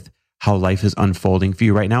satisfied with how life is unfolding for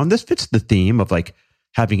you right now, and this fits the theme of like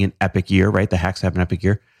having an epic year, right? The hacks have an epic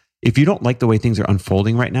year. If you don't like the way things are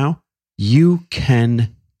unfolding right now, you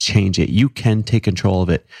can change it. You can take control of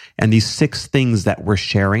it. And these 6 things that we're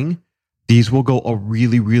sharing, these will go a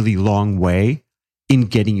really, really long way in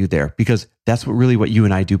getting you there, because that's what you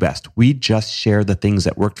and I do best. We just share the things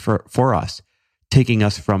that worked for us, taking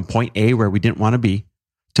us from point A, where we didn't want to be,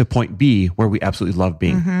 to point B, where we absolutely love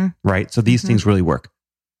being, right? So these things really work.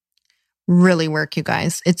 Really work, you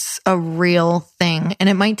guys. It's a real thing. And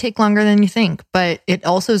it might take longer than you think, but it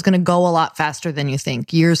also is going to go a lot faster than you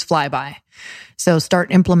think. Years fly by. So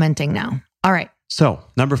start implementing now. All right. So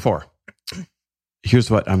number 4, here's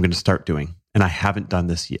what I'm going to start doing. And I haven't done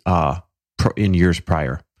this in years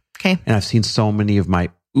prior. Okay. And I've seen so many of my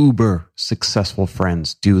uber successful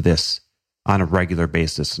friends do this on a regular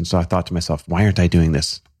basis. And so I thought to myself, why aren't I doing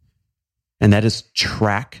this? And that is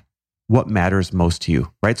track what matters most to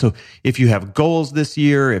you, right? So if you have goals this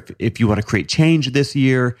year, if you want to create change this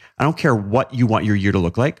year, I don't care what you want your year to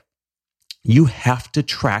look like, you have to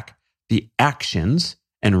track the actions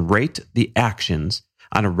and rate the actions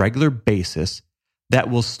on a regular basis that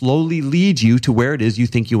will slowly lead you to where it is you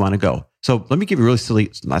think you want to go. So let me give you a really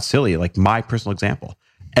silly, not silly, like my personal example.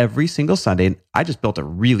 Every single Sunday, I just built a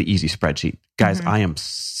really easy spreadsheet. Guys, I am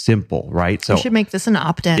simple, right? So you should make this an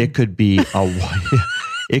opt-in. It could be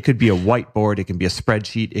it could be a whiteboard. It can be a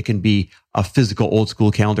spreadsheet. It can be a physical old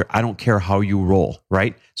school calendar. I don't care how you roll,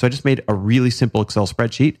 right? So I just made a really simple Excel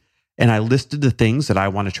spreadsheet and I listed the things that I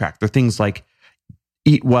want to track. They're things like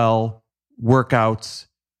eat well, workouts,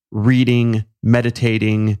 reading,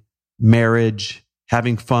 meditating, marriage,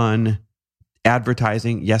 having fun,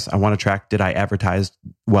 advertising. Yes, I want to track, did I advertise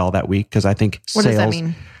well that week? Because I think what does that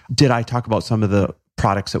mean? Did I talk about some of the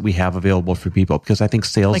products that we have available for people? Because I think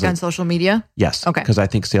sales... Like on social media? Yes. Okay. Because I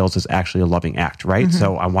think sales is actually a loving act, right?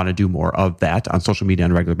 So I want to do more of that on social media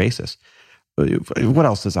on a regular basis. What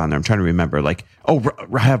else is on there? I'm trying to remember. Like,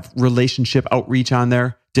 have relationship outreach on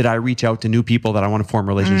there. Did I reach out to new people that I want to form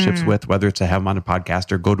relationships with, whether it's to have them on a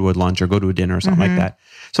podcast or go to a lunch or go to a dinner or something like that?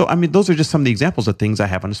 So, I mean, those are just some of the examples of things I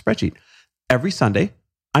have on a spreadsheet. Every Sunday,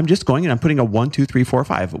 I'm just going and I'm putting a 1, 2, 3, 4,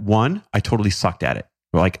 5. 1, I totally sucked at it.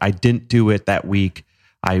 Like I didn't do it that week.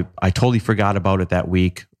 I totally forgot about it that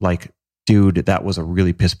week. Like, dude, that was a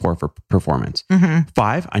really piss poor for performance.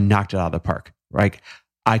 5, I knocked it out of the park. Like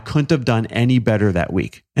I couldn't have done any better that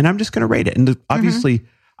week. And I'm just going to rate it. And obviously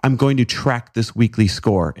I'm going to track this weekly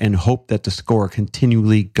score and hope that the score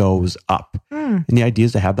continually goes up. And the idea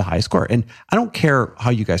is to have the high score. And I don't care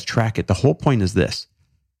how you guys track it. The whole point is this.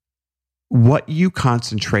 What you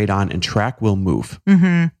concentrate on and track will move.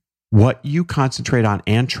 What you concentrate on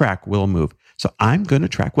and track will move. So I'm going to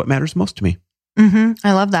track what matters most to me.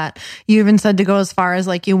 I love that. You even said to go as far as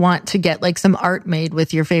like you want to get like some art made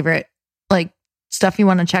with your favorite like stuff you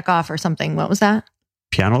want to check off or something. What was that?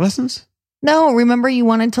 Piano lessons? No, remember you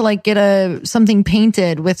wanted to like get something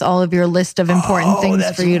painted with all of your list of important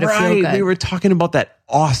things for you to feel good. We were talking about that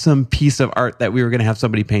awesome piece of art that we were going to have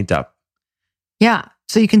somebody paint up. Yeah.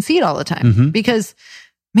 So you can see it all the time because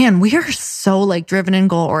man, we are so like driven and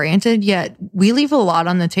goal oriented, yet we leave a lot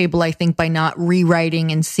on the table, I think, by not rewriting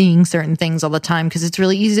and seeing certain things all the time because it's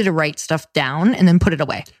really easy to write stuff down and then put it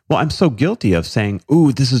away. Well, I'm so guilty of saying,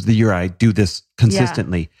 ooh, this is the year I do this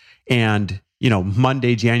consistently. And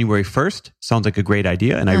Monday, January 1st sounds like a great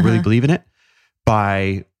idea. And I really believe in it.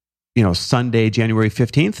 By, Sunday, January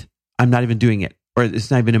 15th, I'm not even doing it, or it's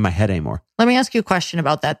not even in my head anymore. Let me ask you a question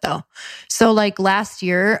about that though. So like last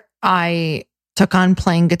year, I took on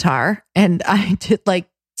playing guitar and I did like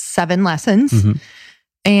 7 lessons.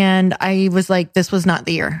 And I was like, this was not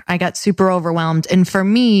the year. I got super overwhelmed. And for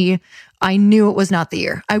me, I knew it was not the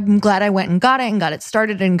year. I'm glad I went and got it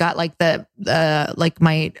started and got like like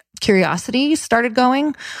my curiosity started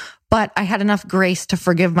going. But I had enough grace to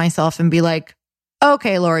forgive myself and be like,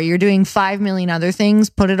 okay, Lori, you're doing 5 million other things.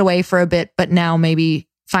 Put it away for a bit, but now maybe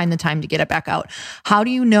find the time to get it back out. How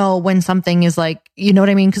do you know when something is like, you know what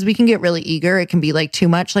I mean? Because we can get really eager. It can be like too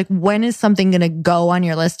much. Like when is something going to go on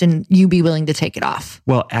your list and you be willing to take it off?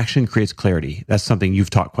 Well, action creates clarity. That's something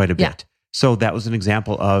you've taught quite a bit. Yeah. So that was an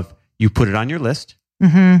example of you put it on your list.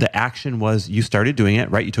 The action was you started doing it,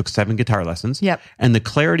 right? You took 7 guitar lessons. Yep. And the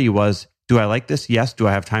clarity was, do I like this? Yes. Do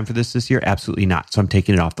I have time for this year? Absolutely not. So I'm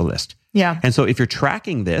taking it off the list. Yeah. And so if you're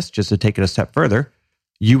tracking this, just to take it a step further,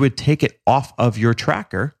 you would take it off of your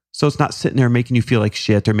tracker. So it's not sitting there making you feel like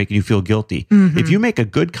shit or making you feel guilty. If you make a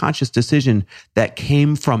good conscious decision that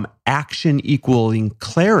came from action equaling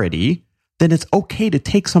clarity, then it's okay to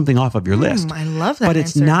take something off of your list. I love that. But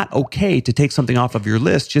it's not okay to take something off of your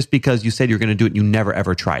list just because you said you're going to do it and you never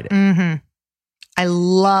ever tried it. I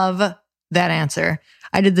love that answer.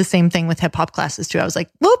 I did the same thing with hip hop classes too. I was like,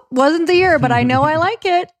 whoop, wasn't the year, but I know I like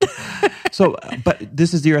it. So, but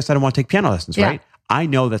this is the year I said I want to take piano lessons, right? I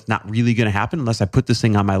know that's not really going to happen unless I put this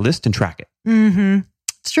thing on my list and track it.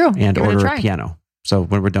 It's true. And order a piano. So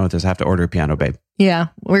when we're done with this, I have to order a piano, babe. Yeah,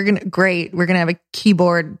 we're going to have a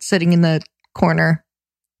keyboard sitting in the corner.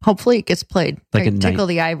 Hopefully it gets played. Like a Tickle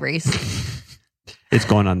the Ivories. It's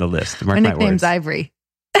going on the list. Mark my my nickname's words. Ivory.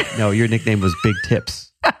 No, your nickname was Big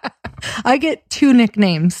Tips. I get 2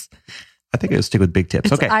 nicknames. I think I'll stick with Big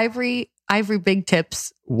Tips. It's Okay. Ivory Big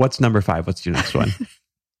Tips. What's number 5? What's your next one?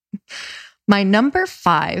 My number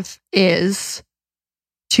 5 is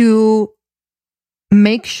to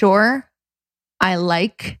make sure I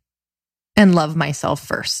like and love myself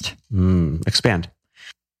first. Expand.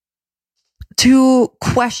 To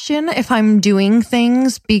question if I'm doing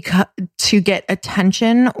things to get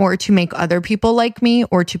attention or to make other people like me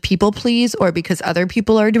or to people please or because other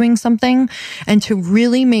people are doing something, and to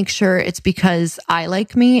really make sure it's because I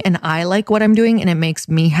like me and I like what I'm doing and it makes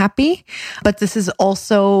me happy. But this is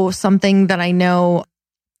also something that I know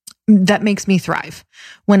that makes me thrive.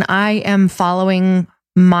 When I am following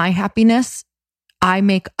my happiness, I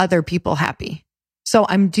make other people happy. So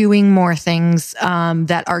I'm doing more things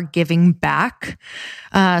that are giving back,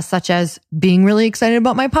 such as being really excited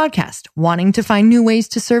about my podcast, wanting to find new ways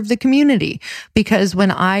to serve the community. Because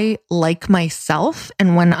when I like myself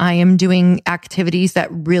and when I am doing activities that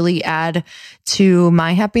really add to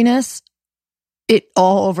my happiness, it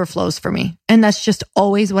all overflows for me. And that's just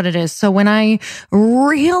always what it is. So when I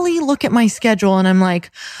really look at my schedule and I'm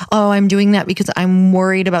like, oh, I'm doing that because I'm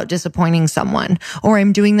worried about disappointing someone, or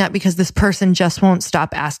I'm doing that because this person just won't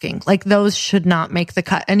stop asking. Like those should not make the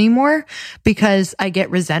cut anymore because I get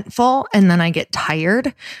resentful and then I get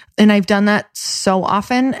tired. And I've done that so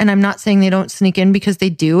often. And I'm not saying they don't sneak in because they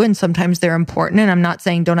do. And sometimes they're important. And I'm not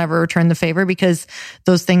saying don't ever return the favor because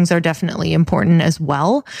those things are definitely important as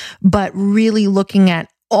well. But really looking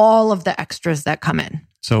at all of the extras that come in.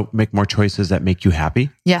 So make more choices that make you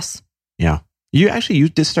happy. Yes. Yeah. You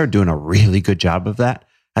did start doing a really good job of that.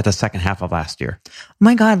 at the second half of last year. Oh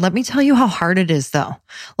my God, let me tell you how hard it is though.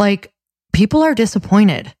 Like, people are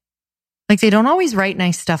disappointed. Like, they don't always write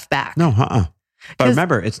nice stuff back. No, But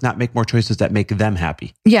remember, it's not make more choices that make them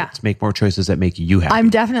happy. Yeah. It's make more choices that make you happy. I'm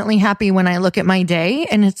definitely happy when I look at my day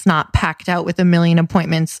and it's not packed out with a million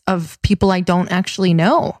appointments of people I don't actually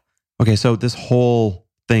know. Okay, so this whole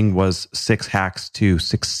thing was 6 hacks to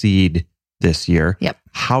succeed this year. Yep.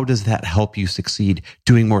 How does that help you succeed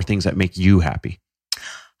doing more things that make you happy?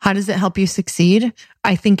 How does it help you succeed?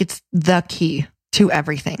 I think it's the key to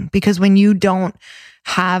everything, because when you don't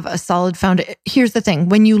have a solid foundation, here's the thing: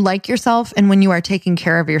 when you like yourself and when you are taking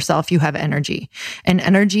care of yourself, you have energy, and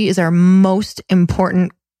energy is our most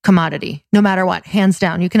important commodity, no matter what, hands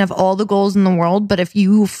down. You can have all the goals in the world, but if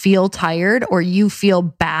you feel tired or you feel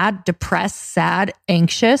bad, depressed, sad,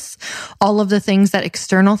 anxious, all of the things that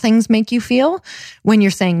external things make you feel, when you're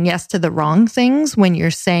saying yes to the wrong things, when you're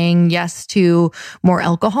saying yes to more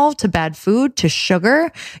alcohol, to bad food, to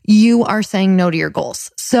sugar, you are saying no to your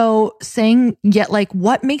goals. So saying, yet, like,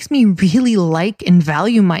 what makes me really like and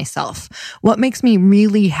value myself? What makes me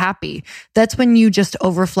really happy? That's when you just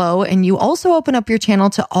overflow, and you also open up your channel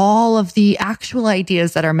to all of the actual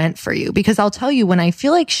ideas that are meant for you. Because I'll tell you, when I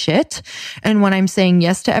feel like shit and when I'm saying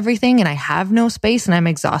yes to everything and I have no space and I'm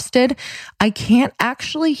exhausted, I can't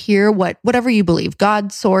actually hear whatever you believe,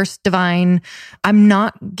 God, source, divine. I'm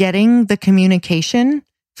not getting the communication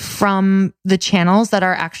from the channels that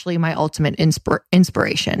are actually my ultimate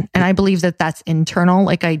inspiration. And I believe that that's internal.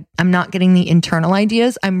 Like, I'm not getting the internal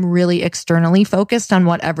ideas. I'm really externally focused on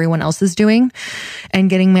what everyone else is doing and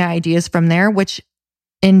getting my ideas from there, which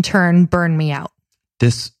in turn burn me out.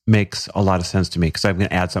 This makes a lot of sense to me, because I'm going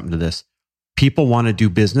to add something to this. People want to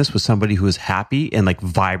do business with somebody who is happy and like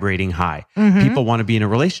vibrating high. Mm-hmm. People want to be in a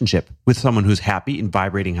relationship with someone who's happy and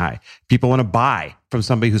vibrating high. People want to buy from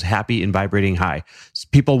somebody who's happy and vibrating high.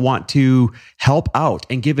 People want to help out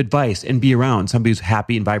and give advice and be around somebody who's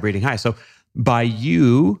happy and vibrating high. So by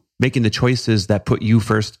you making the choices that put you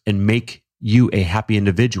first and make you a happy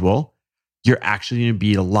individual, you're actually going to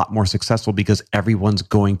be a lot more successful, because everyone's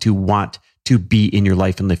going to want to be in your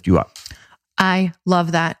life and lift you up. I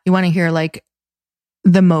love that. You want to hear like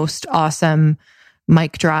the most awesome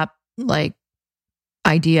mic drop like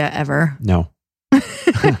idea ever? No.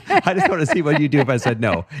 I just want to see what you do if I said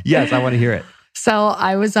no. Yes, I want to hear it. So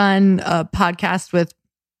I was on a podcast with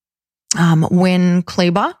Win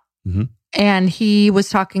Claybaugh. Mm-hmm. And he was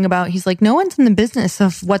talking about, he's like, no one's in the business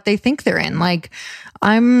of what they think they're in. Like,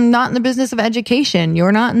 I'm not in the business of education.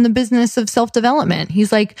 You're not in the business of self-development.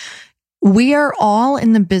 He's like, we are all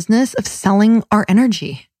in the business of selling our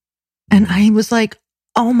energy. And I was like,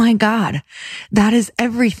 oh my God, that is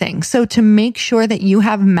everything. So to make sure that you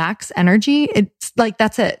have max energy, it's like,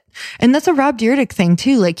 that's it. And that's a Rob Dyrdek thing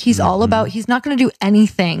too. Like, he's all about, he's not going to do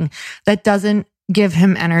anything that doesn't give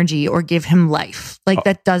him energy or give him life. Like,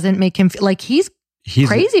 that doesn't make him feel like he's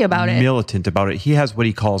crazy about it. Militant about it. He has what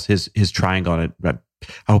he calls his triangle on it. But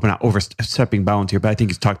I hope I'm not overstepping bounds here, but I think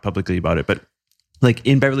he's talked publicly about it. But like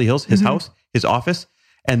in Beverly Hills, his house, his office,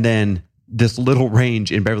 and then this little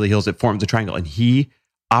range in Beverly Hills, it forms a triangle. And he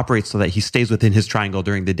operates so that he stays within his triangle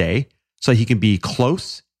during the day, so he can be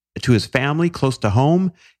close to his family, close to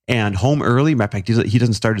home, and home early. Matter of fact, he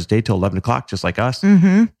doesn't start his day till 11 o'clock, just like us.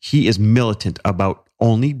 Mm-hmm. He is militant about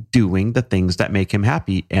only doing the things that make him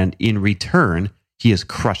happy. And in return, he is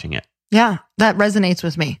crushing it. Yeah, that resonates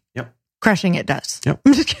with me. Yep. Crushing it does. Yep.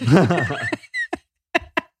 I'm just kidding.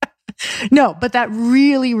 No, but that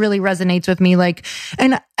really, really resonates with me. Like,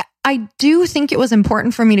 and I do think it was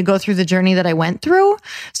important for me to go through the journey that I went through.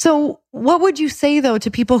 So what would you say though to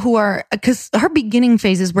people who are, because our beginning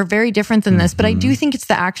phases were very different than this, but I do think it's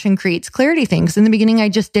the action creates clarity thing. Because in the beginning, I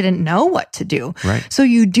just didn't know what to do. Right. So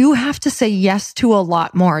you do have to say yes to a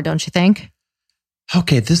lot more, don't you think?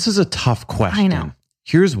 Okay, this is a tough question. I know.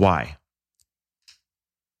 Here's why.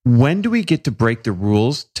 When do we get to break the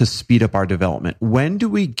rules to speed up our development? When do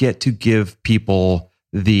we get to give people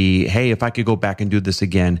the, hey, if I could go back and do this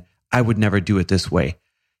again, I would never do it this way,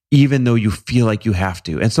 even though you feel like you have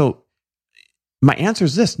to? And so my answer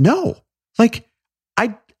is this: no. Like,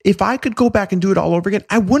 if I could go back and do it all over again,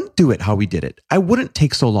 I wouldn't do it how we did it. I wouldn't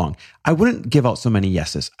take so long. I wouldn't give out so many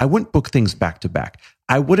yeses. I wouldn't book things back to back.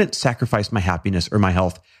 I wouldn't sacrifice my happiness or my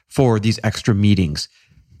health for these extra meetings,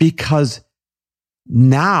 because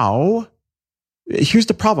now, here's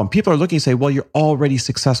the problem. People are looking and say, well, you're already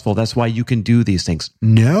successful. That's why you can do these things.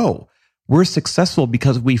 No, we're successful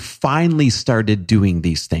because we finally started doing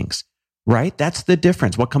these things, right? That's the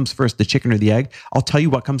difference. What comes first, the chicken or the egg? I'll tell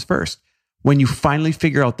you what comes first. When you finally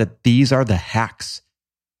figure out that these are the hacks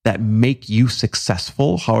that make you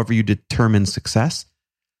successful, however you determine success,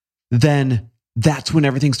 then that's when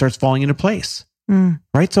everything starts falling into place.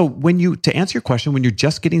 Right? So to answer your question, when you're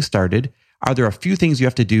just getting started, are there a few things you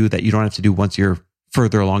have to do that you don't have to do once you're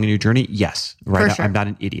further along in your journey? Yes. Right. Sure. I'm not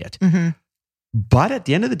an idiot. But at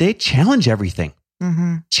the end of the day, challenge everything.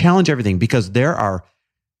 Challenge everything, because there are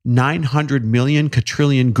 900 million,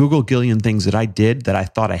 quadrillion, Google gillion things that I did that I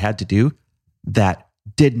thought I had to do that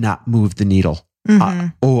did not move the needle.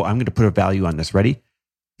 I'm going to put a value on this. Ready?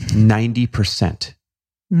 90%.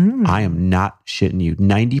 I am not shitting you.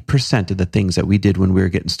 90% of the things that we did when we were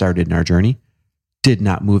getting started in our journey did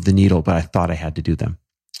not move the needle, but I thought I had to do them.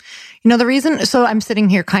 You know, the reason, so I'm sitting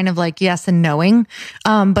here kind of like yes and knowing,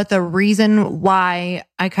 but the reason why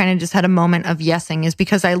I kind of just had a moment of yesing is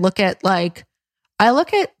because I look at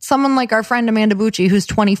someone like our friend Amanda Bucci, who's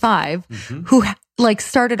 25, who like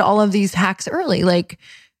started all of these hacks early, like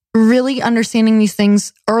really understanding these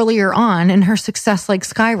things earlier on, and her success like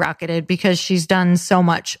skyrocketed because she's done so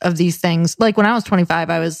much of these things. Like when I was 25,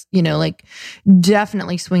 I was, like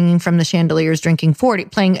definitely swinging from the chandeliers, drinking 40,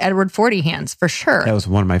 playing Edward 40 hands for sure. That was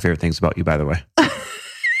one of my favorite things about you, by the way.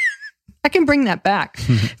 I can bring that back.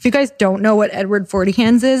 If you guys don't know what Edward 40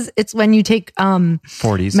 hands is, it's when you take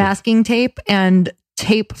 40s masking tape and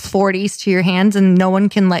tape 40s to your hands, and no one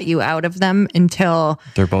can let you out of them until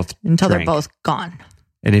they're both gone.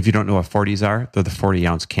 And if you don't know what 40s are, they're the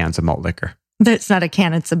 40-ounce cans of malt liquor. That's not a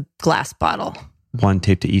can, it's a glass bottle. One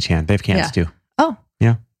taped to each hand. They have cans too. Oh.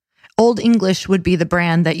 Yeah. Old English would be the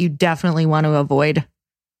brand that you definitely want to avoid.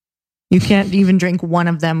 You can't even drink one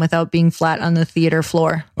of them without being flat on the theater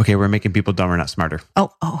floor. Okay, we're making people dumber, not smarter.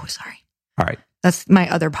 Oh, sorry. All right. That's my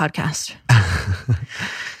other podcast.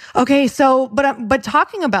 Okay, so, but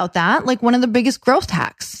talking about that, like one of the biggest growth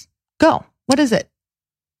hacks. Go. What is it?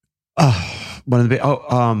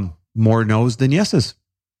 More no's than yeses.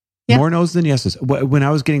 Yeah. More no's than yeses. When I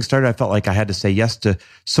was getting started, I felt like I had to say yes to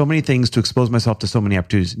so many things to expose myself to so many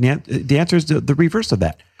opportunities. The answer is the reverse of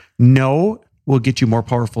that. No will get you more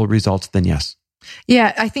powerful results than yes.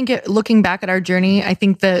 Yeah, I think looking back at our journey, I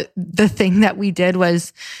think the thing that we did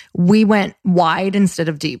was we went wide instead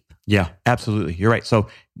of deep. Yeah, absolutely. You're right. So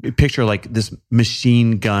picture like this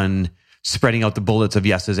machine gun spreading out the bullets of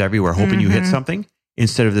yeses everywhere, hoping you hit something,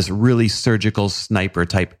 instead of this really surgical sniper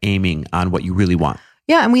type aiming on what you really want.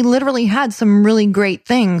 Yeah, and we literally had some really great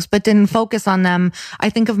things, but didn't focus on them. I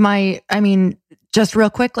think of just real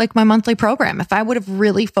quick, like my monthly program. If I would have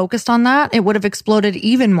really focused on that, it would have exploded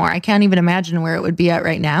even more. I can't even imagine where it would be at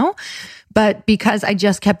right now. But because I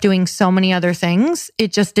just kept doing so many other things,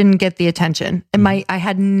 it just didn't get the attention. I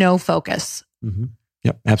had no focus.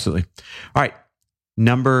 Yep, absolutely. All right.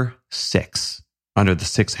 Number 6 under the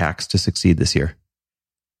 6 hacks to succeed this year.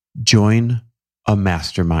 Join a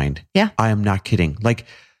mastermind. Yeah. I am not kidding. Like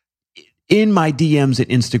in my DMs at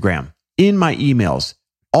Instagram, in my emails,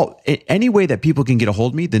 any way that people can get a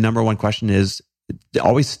hold of me, the number one question is, it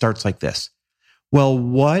always starts like this. Well,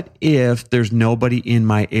 what if there's nobody in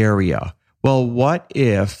my area? Well, what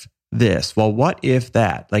if this? Well, what if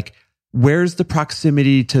that? Like, where's the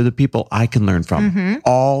proximity to the people I can learn from?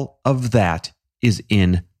 All of that is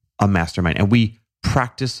in a mastermind. And we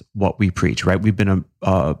practice what we preach, right? We've been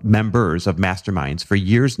members of masterminds for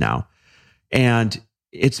years now. And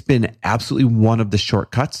it's been absolutely one of the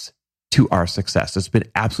shortcuts to our success. It's been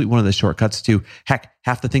absolutely one of the shortcuts to, heck,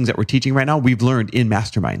 half the things that we're teaching right now, we've learned in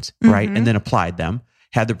masterminds, right? And then applied them,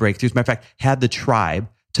 had the breakthroughs. Matter of fact, had the tribe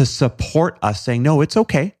to support us saying, no, it's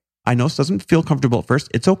okay. I know this doesn't feel comfortable at first.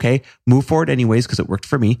 It's okay. Move forward anyways, because it worked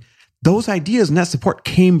for me. Those ideas and that support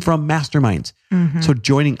came from masterminds. So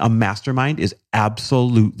joining a mastermind is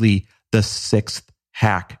absolutely the 6th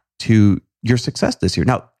hack to your success this year.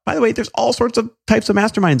 Now, by the way, there's all sorts of types of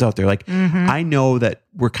masterminds out there. Like I know that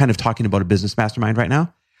we're kind of talking about a business mastermind right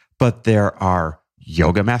now, but there are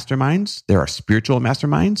yoga masterminds. There are spiritual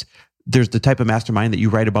masterminds. There's the type of mastermind that you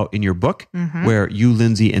write about in your book where you,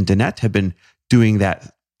 Lindsay, and Danette have been doing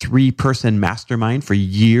that 3-person mastermind for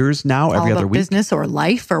years now, every other week. Business or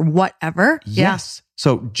life or whatever. Yes.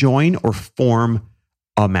 So join or form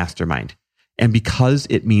a mastermind. And because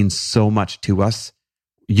it means so much to us,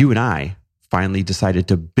 you and I finally decided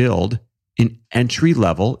to build an entry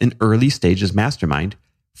level, an early stages mastermind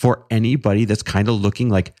for anybody that's kind of looking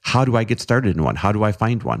like, how do I get started in one? How do I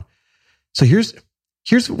find one? So here's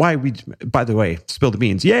why we, by the way, spill the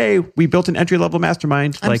beans. Yay, we built an entry level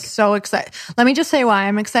mastermind. I'm so excited. Let me just say why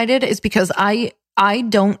I'm excited is because I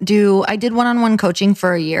did one-on-one coaching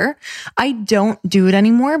for a year. I don't do it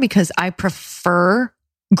anymore because I prefer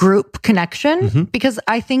group connection because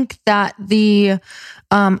I think that the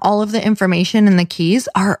all of the information and the keys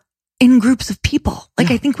are in groups of people.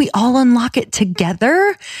 Like, I think we all unlock it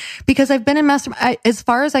together, because I've been in mastermind, as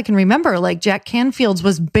far as I can remember, like Jack Canfield's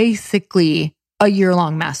was basically a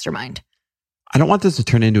year-long mastermind. I don't want this to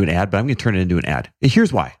turn into an ad, but I'm going to turn it into an ad. And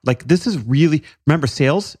here's why. Like, this is really, remember,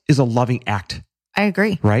 sales is a loving act. I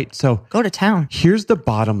agree. Right? So go to town. Here's the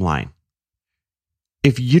bottom line.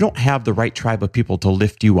 If you don't have the right tribe of people to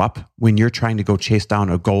lift you up when you're trying to go chase down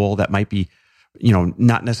a goal that might be,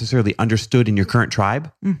 not necessarily understood in your current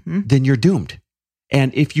tribe, then you're doomed.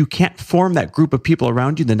 And if you can't form that group of people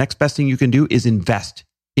around you, the next best thing you can do is invest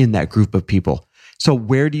in that group of people. So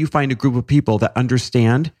where do you find a group of people that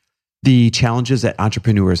understand the challenges that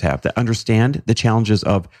entrepreneurs have, that understand the challenges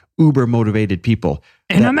of uber motivated people?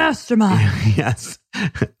 In a mastermind. Yes.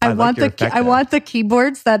 I want the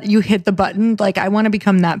keyboards that you hit the button. Like, I want to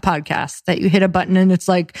become that podcast that you hit a button and it's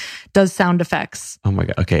like, does sound effects. Oh my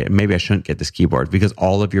God. Okay. Maybe I shouldn't get this keyboard, because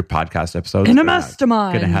all of your podcast episodes in a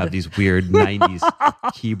mastermind going to have these weird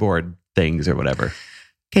 90s keyboard things or whatever.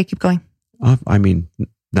 Okay. Keep going. I mean,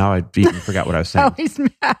 now I even forgot what I was saying. Oh, he's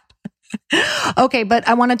mad. Okay, but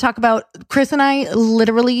I want to talk about, Chris and I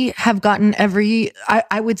literally have gotten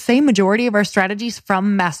I would say majority of our strategies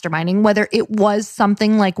from masterminding, whether it was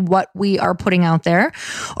something like what we are putting out there,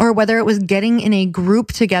 or whether it was getting in a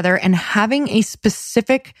group together and having a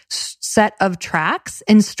specific set of tracks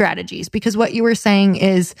and strategies. Because what you were saying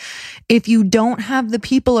is, if you don't have the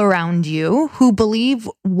people around you who believe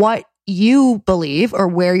what you believe or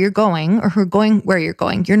where you're going, or who are going where you're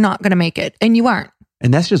going, you're not going to make it, and you aren't.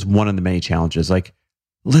 And that's just one of the many challenges. Like,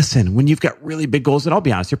 listen, when you've got really big goals, and I'll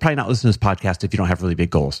be honest, you're probably not listening to this podcast if you don't have really big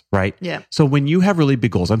goals, right? Yeah. So when you have really big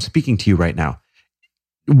goals, I'm speaking to you right now.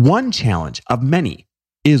 One challenge of many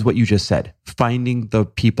is what you just said, finding the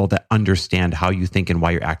people that understand how you think and why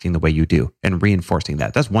you're acting the way you do, and reinforcing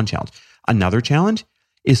that. That's one challenge. Another challenge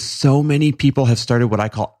is so many people have started what I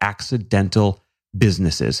call accidental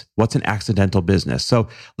businesses. What's an accidental business? So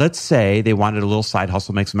let's say they wanted a little side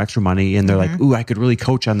hustle, make some extra money, and they're like, ooh, I could really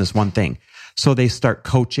coach on this one thing. So they start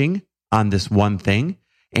coaching on this one thing,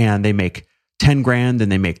 and they make 10 grand, then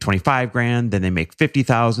they make 25 grand, then they make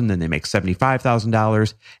 50,000, then they make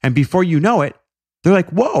 $75,000. And before you know it, they're like,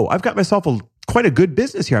 whoa, I've got myself quite a good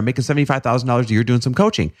business here. I'm making $75,000 a year doing some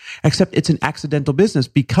coaching. Except it's an accidental business,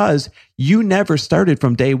 because you never started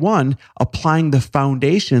from day one applying the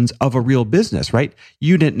foundations of a real business, right?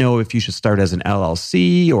 You didn't know if you should start as an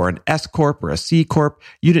LLC or an S Corp or a C Corp.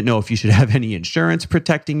 You didn't know if you should have any insurance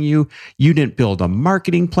protecting you. You didn't build a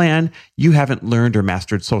marketing plan. You haven't learned or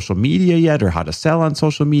mastered social media yet, or how to sell on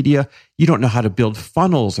social media. You don't know how to build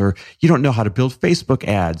funnels, or you don't know how to build Facebook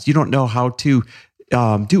ads. You don't know how to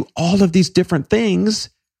do all of these different things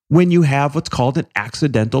when you have what's called an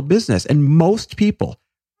accidental business. And most people,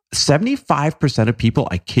 75% of people,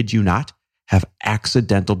 I kid you not, have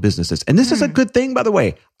accidental businesses. And this is a good thing, by the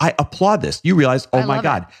way. I applaud this. You realize, oh my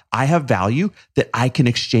God, I have value that I can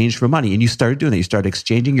exchange for money. And you started doing that. You started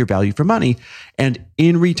exchanging your value for money. And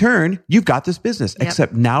in return, you've got this business. Yep.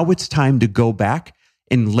 Except now it's time to go back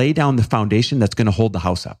and lay down the foundation that's going to hold the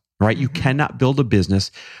house up. Right? You cannot build a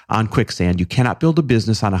business on quicksand. You cannot build a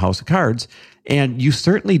business on a house of cards. And you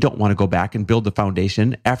certainly don't want to go back and build the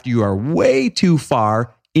foundation after you are way too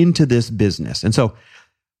far into this business. And so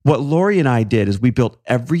what Lori and I did is we built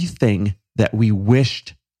everything that we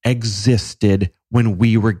wished existed when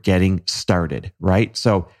we were getting started, right?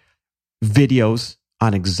 So videos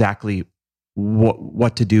on exactly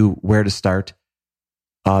what to do, where to start,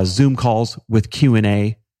 Zoom calls with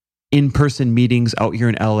Q&A, in-person meetings out here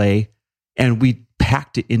in LA, and we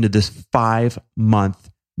packed it into this 5-month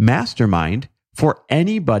mastermind for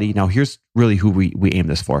anybody. Now, here's really who we aim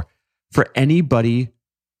this for anybody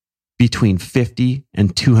between $50,000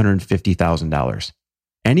 and $250,000.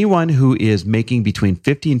 Anyone who is making between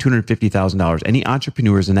 $50,000 and $250,000, any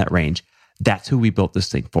entrepreneurs in that range, that's who we built this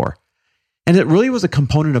thing for. And it really was a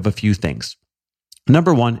component of a few things.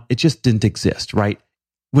 Number one, it just didn't exist, right?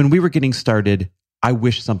 When we were getting started, I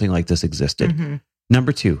wish something like this existed.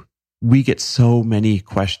 Number two, we get so many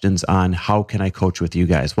questions on how can I coach with you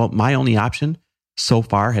guys? Well, my only option so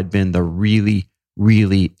far had been the really,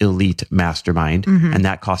 really elite mastermind. And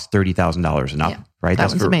that cost $30,000 and up, right?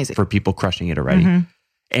 That's amazing. For people crushing it already.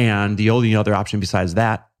 And the only other option besides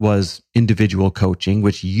that was individual coaching,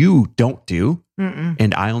 which you don't do.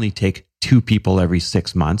 And I only take 2 people every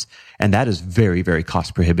 6 months. And that is very, very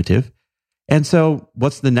cost prohibitive. And so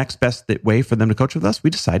what's the next best way for them to coach with us? We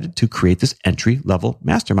decided to create this entry-level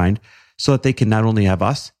mastermind so that they can not only have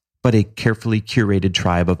us, but a carefully curated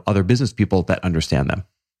tribe of other business people that understand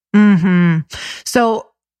them. So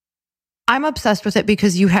I'm obsessed with it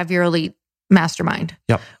because you have your elite mastermind,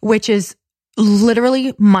 which is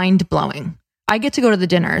literally mind-blowing. I get to go to the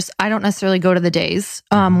dinners. I don't necessarily go to the days.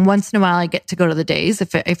 Once in a while, I get to go to the days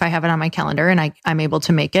if I have it on my calendar and I'm able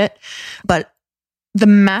to make it. But the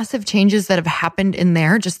massive changes that have happened in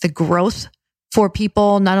there, just the growth for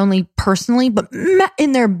people, not only personally, but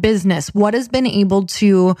in their business, what has been able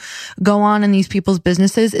to go on in these people's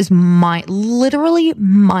businesses is literally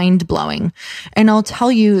mind-blowing. And I'll tell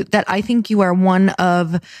you that I think you are one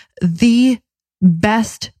of the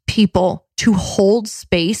best people to hold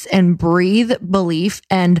space and breathe belief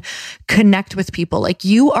and connect with people. Like,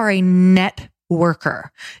 you are a networker.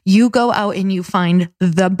 You go out and you find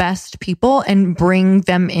the best people and bring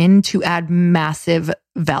them in to add massive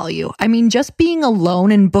value. I mean, just being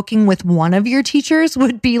alone and booking with one of your teachers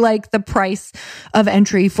would be like the price of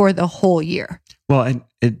entry for the whole year. Well,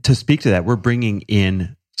 and to speak to that, we're bringing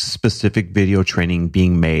in specific video training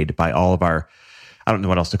being made by all of our, I don't know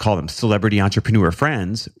what else to call them, celebrity entrepreneur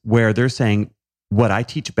friends, where they're saying, what I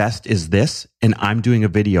teach best is this, and I'm doing a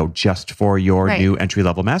video just for your new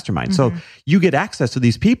entry-level mastermind. So you get access to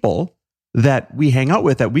these people that we hang out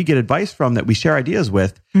with, that we get advice from, that we share ideas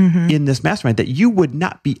with in this mastermind that you would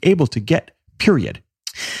not be able to get, period.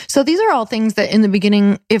 So these are all things that in the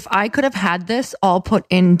beginning, if I could have had this all put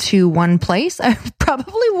into one place, I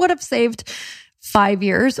probably would have saved 5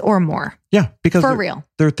 years or more. Yeah, because for real.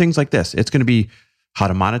 There are things like this. It's going to be how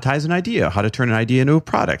to monetize an idea, how to turn an idea into a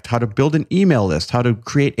product, how to build an email list, how to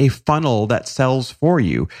create a funnel that sells for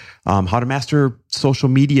you, how to master social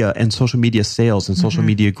media and social media sales and social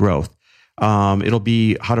media growth. It'll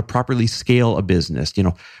be how to properly scale a business,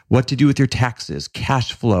 what to do with your taxes,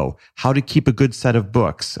 cash flow, how to keep a good set of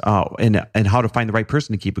books, and how to find the right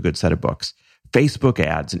person to keep a good set of books, Facebook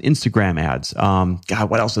ads and Instagram ads. God,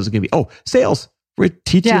 what else is it going to be? Oh, sales. We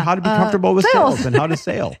teach you how to be comfortable with sales and how to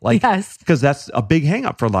sell. Yes. Because that's a big hang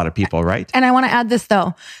up for a lot of people, right? And I want to add this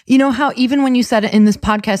though. You know how even when you said it in this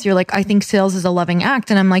podcast, you're like, I think sales is a loving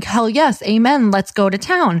act. And I'm like, hell yes, amen. Let's go to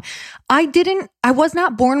town. I was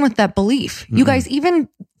not born with that belief. You guys, even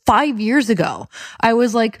 5 years ago, I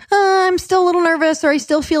was like, I'm still a little nervous, or I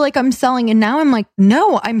still feel like I'm selling. And now I'm like,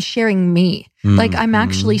 no, I'm sharing me. Like, I'm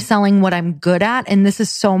actually selling what I'm good at. And this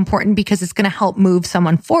is so important because it's going to help move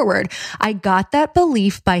someone forward. I got that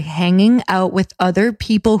belief by hanging out with other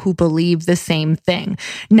people who believe the same thing.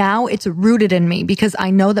 Now it's rooted in me because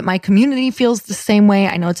I know that my community feels the same way.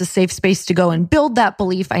 I know it's a safe space to go and build that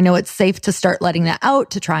belief. I know it's safe to start letting that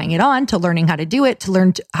out, to trying it on, to learning how to do it, to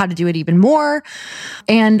learn how to do it even more.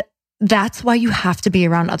 And that's why you have to be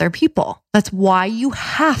around other people. That's why you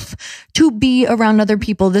have to be around other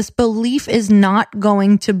people. This belief is not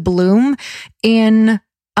going to bloom in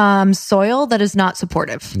soil that is not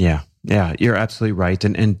supportive. Yeah, you're absolutely right.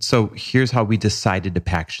 And so here's how we decided to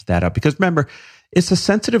package that up. Because remember, it's a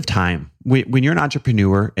sensitive time. When you're an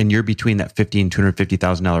entrepreneur and you're between that $50,000 and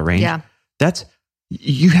 $250,000 range,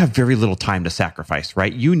 you have very little time to sacrifice,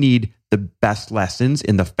 right? You need the best lessons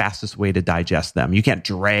in the fastest way to digest them. You can't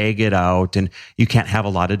drag it out and you can't have a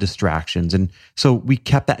lot of distractions. And so we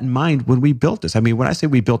kept that in mind when we built this. I mean, when I say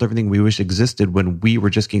we built everything we wish existed when we were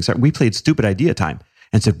just getting started, we played stupid idea time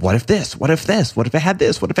and said, what if this? What if this? What if I had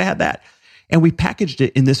this? What if I had that? And we packaged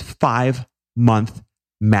it in this 5-month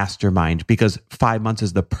mastermind, because 5 months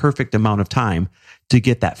is the perfect amount of time to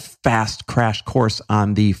get that fast crash course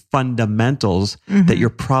on the fundamentals that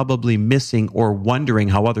you're probably missing or wondering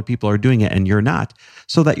how other people are doing it and you're not,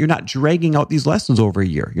 so that you're not dragging out these lessons over a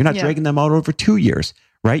year. You're not dragging them out over 2 years,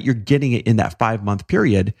 right? You're getting it in that 5-month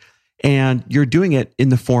period, and you're doing it in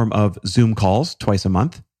the form of Zoom calls twice a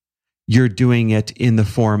month. You're doing it in the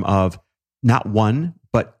form of not 1,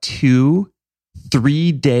 but 2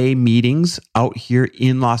 3-day meetings out here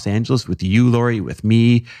in Los Angeles with you, Lori, with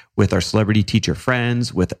me, with our celebrity teacher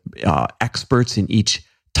friends, with experts in each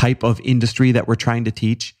type of industry that we're trying to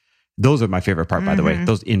teach. Those are my favorite part, by the way,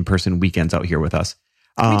 those in-person weekends out here with us.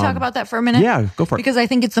 Can we talk about that for a minute? Yeah, go for it. Because I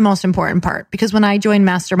think it's the most important part. Because when I join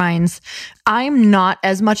masterminds, I'm not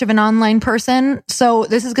as much of an online person. So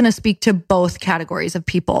this is going to speak to both categories of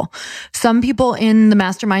people. Some people in the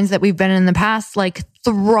masterminds that we've been in the past, like,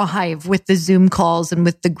 thrive with the Zoom calls and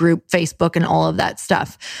with the group Facebook and all of that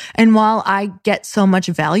stuff. And while I get so much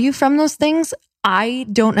value from those things, I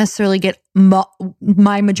don't necessarily get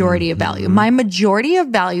my majority of value. My majority of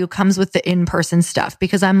value comes with the in-person stuff,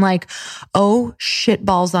 because I'm like, oh shit,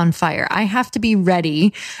 balls on fire. I have to be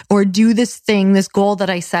ready or do this thing, this goal that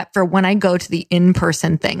I set for when I go to the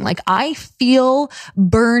in-person thing. Like, I feel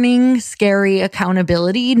burning, scary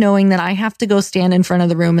accountability, knowing that I have to go stand in front of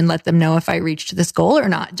the room and let them know if I reached this goal or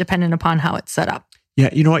not, depending upon how it's set up. Yeah,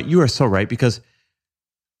 you know what? You are so right, because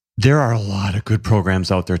there are a lot of good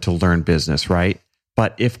programs out there to learn business, right?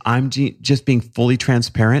 But if I'm just being fully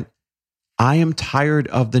transparent, I am tired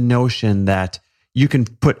of the notion that you can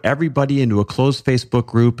put everybody into a closed Facebook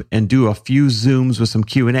group and do a few Zooms with some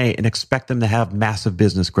Q&A and expect them to have massive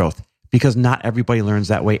business growth, because not everybody learns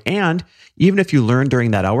that way. And even if you learn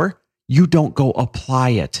during that hour, you don't go apply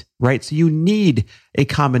it, right? So you need a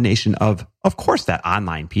combination of course, that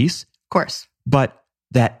online piece, Of course. but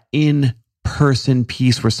that in-person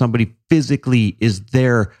piece where somebody physically is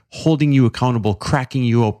there holding you accountable, cracking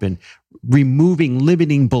you open, removing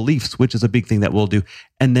limiting beliefs, which is a big thing that we'll do,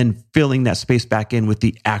 and then filling that space back in with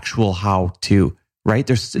the actual how-to, right?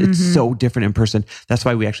 It's so different in person. That's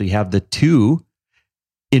why we actually have the 2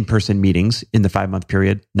 in-person meetings in the 5-month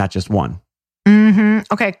period, not just 1.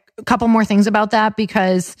 Okay. A couple more things about that,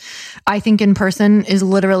 because I think in person is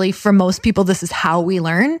literally, for most people, this is how we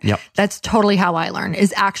learn. Yep. That's totally how I learn,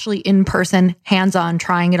 is actually in person, hands-on,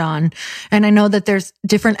 trying it on. And I know that there's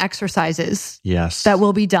different exercises Yes. that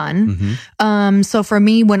will be done. So for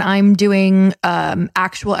me, when I'm doing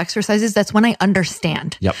actual exercises, that's when I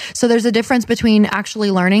understand. Yep. So there's a difference between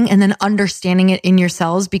actually learning and then understanding it in your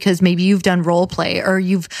cells, because maybe you've done role play, or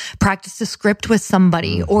you've practiced a script with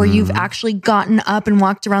somebody, or you've actually gotten up and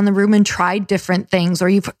walked around the room and tried different things, or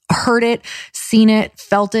you've heard it, seen it,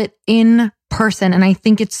 felt it in person. And I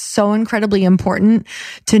think it's so incredibly important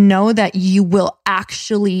to know that you will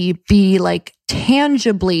actually be like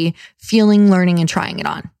tangibly feeling, learning, and trying it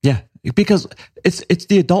on. Yeah. Because it's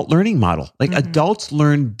the adult learning model. Like adults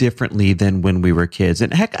learn differently than when we were kids.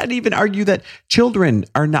 And heck, I'd even argue that children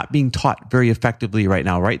are not being taught very effectively right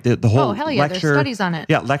now, right? The whole hell yeah, lecture, there's studies on it.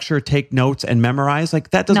 Yeah, lecture, take notes, and memorize. Like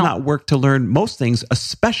that does not work to learn most things,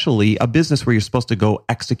 especially a business where you're supposed to go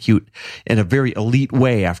execute in a very elite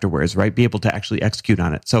way afterwards, right? Be able to actually execute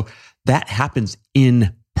on it. So that happens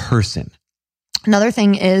in person. Another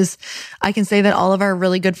thing is, I can say that all of our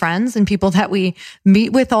really good friends and people that we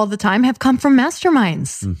meet with all the time have come from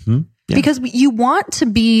masterminds. Yeah. Because you want to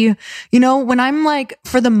be, when I'm like,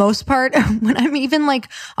 for the most part, when I'm even like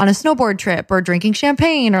on a snowboard trip or drinking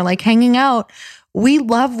champagne or like hanging out, we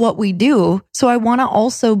love what we do. So I want to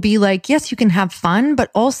also be like, yes, you can have fun,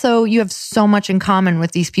 but also you have so much in common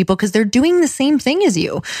with these people because they're doing the same thing as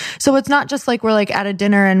you. So it's not just like we're like at a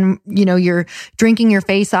dinner and, you're drinking your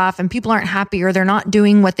face off and people aren't happy, or they're not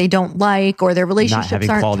doing what they don't like, or their relationships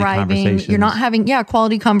aren't thriving. You're not having,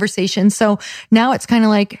 quality conversations. So now it's kind of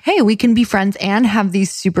like, hey, we can be friends and have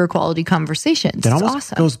these super quality conversations. That it's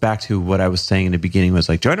almost awesome. goes back to what I was saying in the beginning, was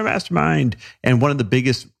like, join a mastermind. And one of the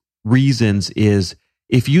biggest reasons is,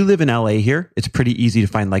 if you live in LA here, it's pretty easy to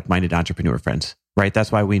find like-minded entrepreneur friends, right?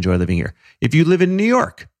 That's why we enjoy living here. If you live in New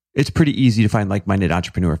York, it's pretty easy to find like-minded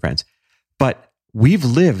entrepreneur friends. But we've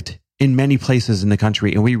lived in many places in the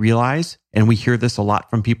country, and we realize, and we hear this a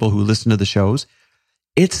lot from people who listen to the shows,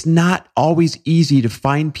 it's not always easy to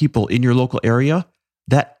find people in your local area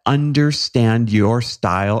that understand your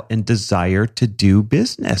style and desire to do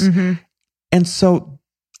business. And so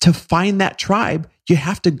to find that tribe, you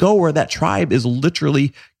have to go where that tribe is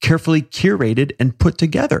literally carefully curated and put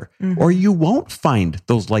together, or you won't find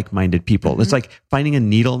those like-minded people. It's like finding a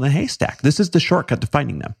needle in a haystack. This is the shortcut to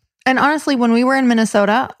finding them. And honestly, when we were in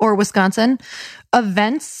Minnesota or Wisconsin,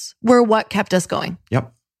 events were what kept us going.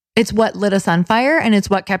 Yep. It's what lit us on fire, and it's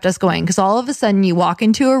what kept us going. Because all of a sudden you walk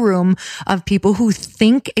into a room of people who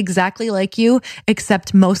think exactly like you,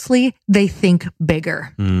 except mostly they think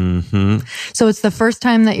bigger. So it's the first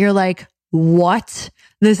time that you're like, what?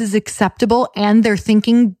 This is acceptable, and they're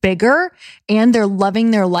thinking bigger, and they're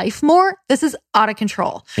loving their life more. This is out of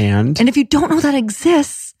control. And if you don't know that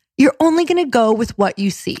exists, you're only going to go with what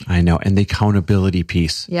you see. I know. And the accountability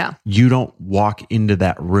piece. Yeah. You don't walk into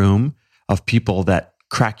that room of people that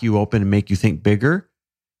crack you open and make you think bigger.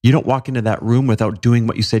 You don't walk into that room without doing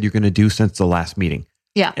what you said you're going to do since the last meeting.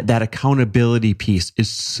 Yeah. That accountability piece is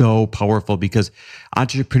so powerful, because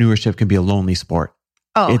entrepreneurship can be a lonely sport.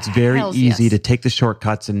 Oh, it's very easy to take the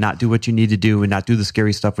shortcuts and not do what you need to do, and not do the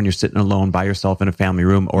scary stuff when you're sitting alone by yourself in a family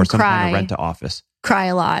room or some kind of rent to office. Cry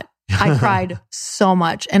a lot. I cried so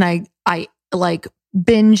much, and I like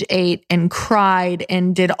binge ate and cried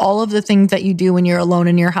and did all of the things that you do when you're alone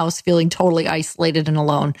in your house, feeling totally isolated and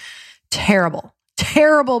alone. Terrible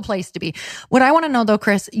place to be. What I want to know though,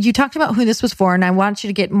 Chris, you talked about who this was for, and I want you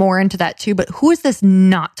to get more into that too, but who is this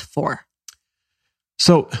not for?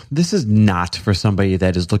 So this is not for somebody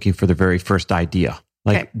that is looking for the very first idea.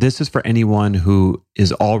 This is for anyone who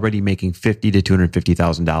is already making $50,000 to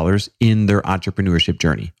 $250,000 in their entrepreneurship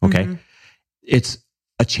journey. Okay. It's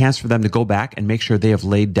a chance for them to go back and make sure they have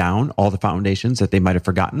laid down all the foundations that they might have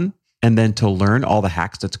forgotten, and then to learn all the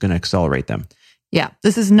hacks that's going to accelerate them. Yeah.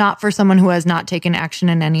 This is not for someone who has not taken action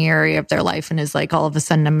in any area of their life and is like, all of a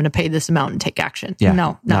sudden, I'm going to pay this amount and take action. Yeah,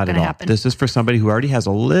 No, not going to happen. This is for somebody who already has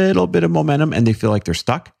a little bit of momentum and they feel like they're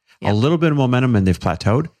stuck, a little bit of momentum and they've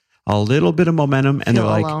plateaued, a little bit of momentum and they're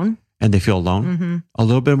like, alone. And they feel alone, a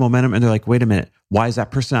little bit of momentum and they're like, wait a minute, why is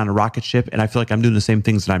that person on a rocket ship? And I feel like I'm doing the same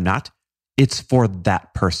things that I'm not. It's for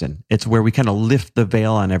that person. It's where we kind of lift the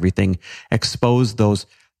veil on everything, expose those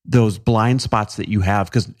blind spots that you have.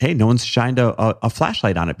 Because, hey, no one's shined a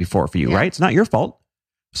flashlight on it before for you, right? It's not your fault.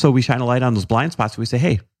 So we shine a light on those blind spots. We say,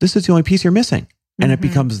 hey, this is the only piece you're missing. And it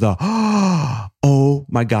becomes the, oh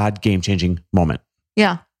my God, game-changing moment.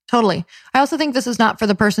 Yeah, totally. I also think this is not for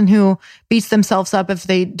the person who beats themselves up if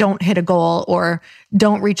they don't hit a goal or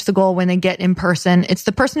don't reach the goal when they get in person. It's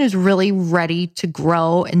the person who's really ready to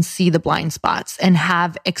grow and see the blind spots and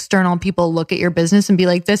have external people look at your business and be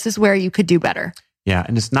like, this is where you could do better. Yeah.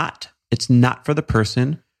 And it's not for the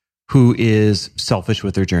person who is selfish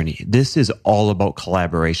with their journey. This is all about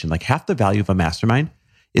collaboration. Like half the value of a mastermind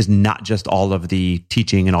is not just all of the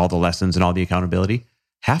teaching and all the lessons and all the accountability.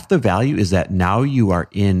 Half the value is that now you are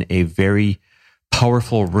in a very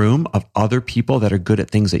powerful room of other people that are good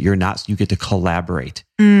at things that you're not. So you get to collaborate,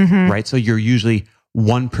 right? So you're usually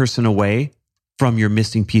one person away from your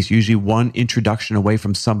missing piece, usually one introduction away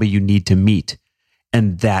from somebody you need to meet.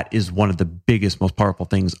 And that is one of the biggest, most powerful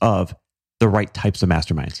things of the right types of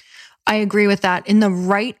masterminds. I agree with that. In the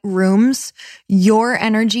right rooms, your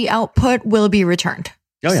energy output will be returned.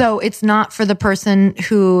 Oh, yeah. So it's not for the person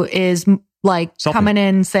who is like coming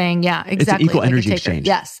in saying, yeah, exactly. It's an equal like energy exchange.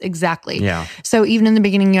 Yes, exactly. Yeah. So even in the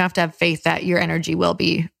beginning, you have to have faith that your energy will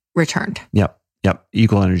be returned. Yep.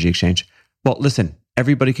 Equal energy exchange. Well, listen,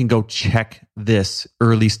 everybody can go check this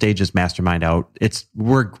early stages mastermind out.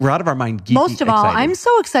 We're out of our mind. Geeky, Most of all, excited. I'm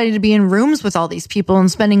so excited to be in rooms with all these people and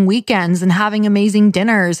spending weekends and having amazing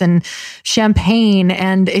dinners and champagne.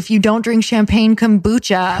 And if you don't drink champagne,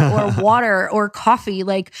 kombucha or water or coffee,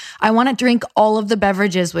 like I want to drink all of the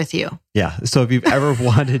beverages with you. Yeah. So if you've ever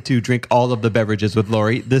wanted to drink all of the beverages with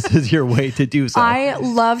Lori, this is your way to do so. I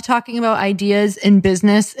love talking about ideas in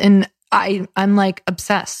business and I'm like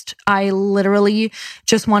obsessed. I literally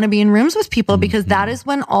just want to be in rooms with people because that is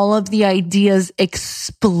when all of the ideas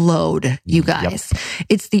explode, you guys. Yep.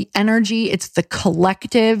 It's the energy. It's the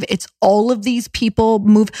collective. It's all of these people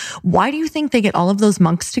move. Why do you think they get all of those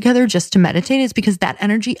monks together just to meditate? It's because that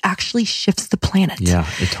energy actually shifts the planet. Yeah,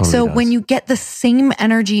 it totally So does. when you get the same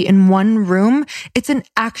energy in one room, it's an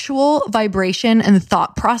actual vibration and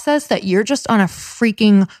thought process that you're just on a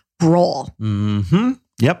freaking roll. Mm-hmm.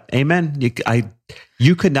 Yep. Amen.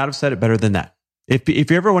 You could not have said it better than that. If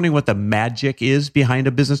you're ever wondering what the magic is behind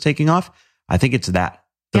a business taking off, I think it's that.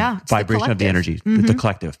 The vibration of the energy, the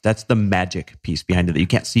collective. That's the magic piece behind it that you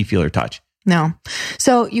can't see, feel, or touch. No.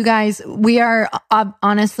 So you guys, we are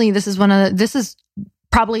honestly, this is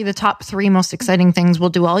probably the top 3 most exciting things we'll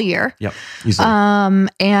do all year. Yep. Easily.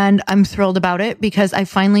 And I'm thrilled about it because I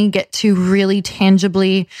finally get to really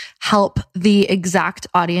tangibly help the exact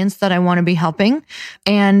audience that I want to be helping.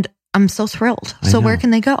 And I'm so thrilled. So where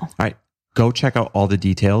can they go? All right. Go check out all the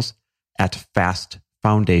details at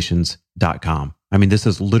fastfoundations.com. I mean, this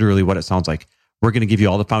is literally what it sounds like. We're going to give you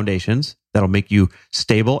all the foundations that'll make you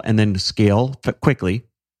stable and then scale quickly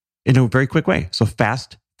in a very quick way. So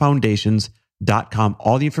fastfoundations.com.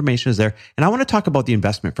 All the information is there. And I want to talk about the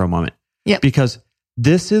investment for a moment. Yep. Because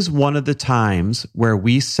this is one of the times where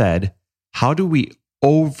we said, how do we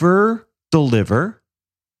over deliver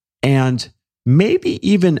and maybe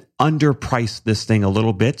even underprice this thing a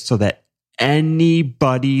little bit so that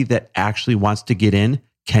anybody that actually wants to get in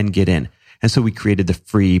can get in? And so we created the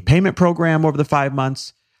free payment program over the 5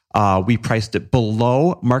 months. We priced it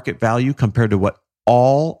below market value compared to what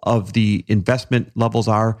all of the investment levels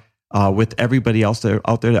are with everybody else that are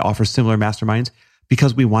out there that offers similar masterminds,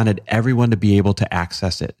 because we wanted everyone to be able to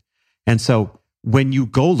access it. And so when you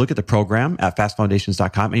go look at the program at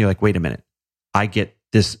fastfoundations.com and you're like, wait a minute, I get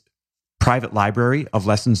this private library of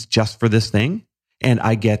lessons just for this thing, and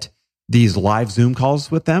I get these live Zoom calls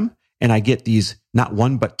with them, and I get these not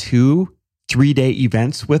 1, but 2 3-day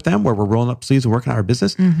events with them where we're rolling up sleeves and working on our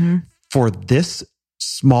business for this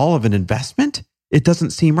small of an investment, it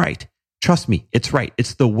doesn't seem right. Trust me, it's right.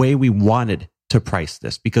 It's the way we wanted to price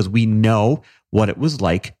this because we know what it was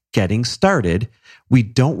like getting started. We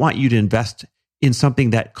don't want you to invest in something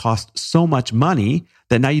that costs so much money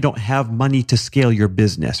that now you don't have money to scale your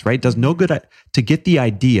business, right? It does no good to get the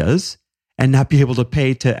ideas and not be able to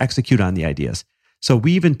pay to execute on the ideas. So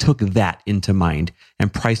we even took that into mind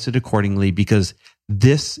and priced it accordingly because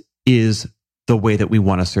this is the way that we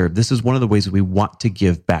want to serve. This is one of the ways that we want to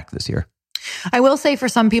give back this year. I will say for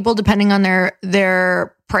some people, depending on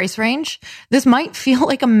their price range, this might feel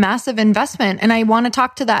like a massive investment. And I want to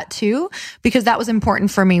talk to that too, because that was important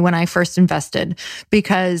for me when I first invested,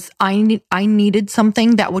 because I needed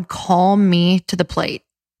something that would call me to the plate.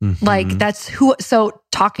 Like so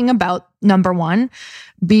talking about number one,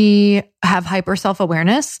 have hyper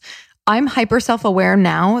self-awareness. I'm hyper self-aware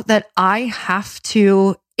now that I have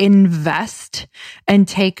to invest and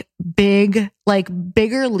take bigger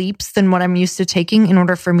leaps than what I'm used to taking in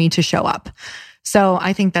order for me to show up. So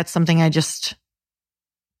I think that's something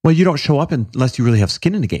well, you don't show up unless you really have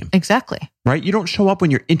skin in the game. Exactly. Right? You don't show up when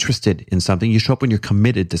you're interested in something. You show up when you're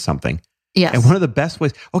committed to something. Yes. And one of the best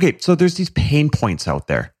ways, okay, so there's these pain points out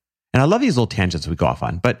there. And I love these little tangents we go off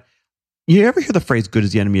on, but you ever hear the phrase, good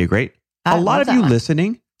is the enemy of great? A lot of you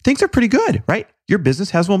listening, things are pretty good, right? Your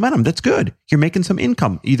business has momentum. That's good. You're making some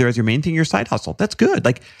income, either as your main thing or your side hustle. That's good.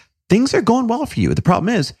 Like things are going well for you. The problem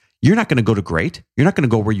is you're not going to go to great. You're not going to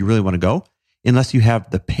go where you really want to go unless you have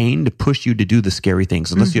the pain to push you to do the scary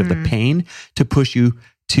things, unless you have the pain to push you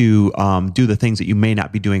to do the things that you may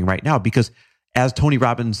not be doing right now. Because as Tony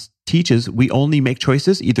Robbins teaches, we only make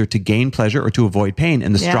choices either to gain pleasure or to avoid pain.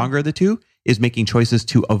 And the stronger of the two is making choices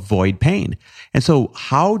to avoid pain. And so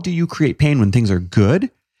how do you create pain when things are good?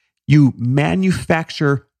 You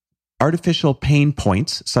manufacture artificial pain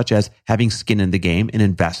points, such as having skin in the game, an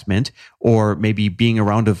investment, or maybe being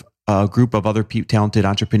around a group of other talented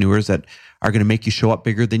entrepreneurs that are going to make you show up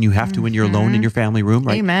bigger than you have to when you're alone in your family room,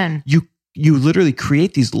 right? Amen. You literally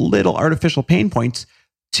create these little artificial pain points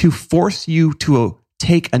to force you to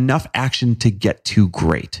take enough action to get to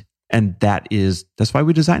great. And that's why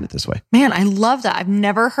we design it this way. Man, I love that. I've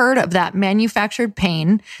never heard of that manufactured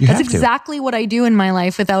pain. That's exactly what I do in my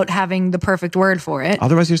life without having the perfect word for it.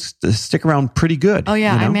 Otherwise, you stick around pretty good. Oh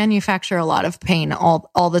yeah, I manufacture a lot of pain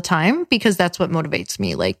all the time because that's what motivates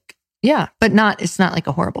me. It's not like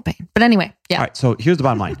a horrible pain. But anyway, yeah. All right, so here's the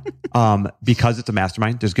bottom line. Because it's a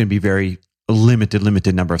mastermind, there's going to be very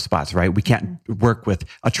limited number of spots, right? We can't work with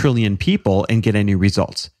 1 trillion people and get any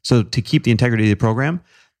results. So to keep the integrity of the program,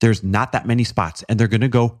 there's not that many spots and they're going to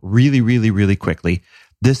go really, really, really quickly.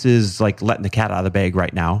 This is like letting the cat out of the bag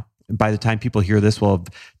right now. By the time people hear this, we'll have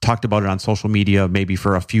talked about it on social media maybe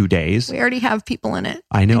for a few days. We already have people in it.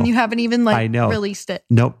 I know. And you haven't even released it.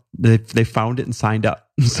 Nope. They found it and signed up.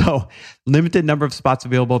 So limited number of spots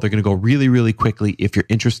available. They're going to go really, really quickly. If you're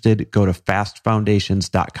interested, go to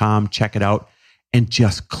fastfoundations.com, check it out, and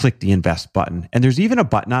just click the invest button. And there's even a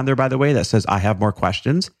button on there, by the way, that says, I have more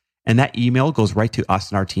questions. And that email goes right to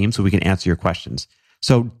us and our team so we can answer your questions.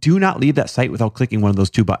 So do not leave that site without clicking one of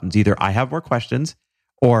those two buttons. Either I have more questions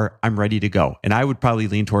or I'm ready to go. And I would probably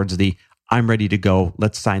lean towards the I'm ready to go.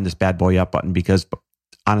 Let's sign this bad boy up button because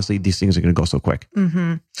honestly, these things are going to go so quick.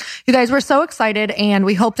 Mm-hmm. You guys, we're so excited. And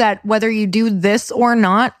we hope that whether you do this or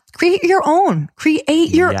not, create your own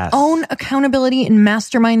accountability and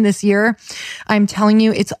mastermind this year. I'm telling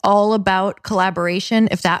you, it's all about collaboration.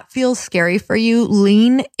 If that feels scary for you,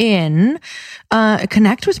 lean in,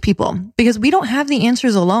 connect with people because we don't have the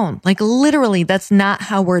answers alone. Like literally, that's not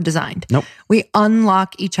how we're designed. Nope. We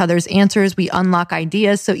unlock each other's answers. We unlock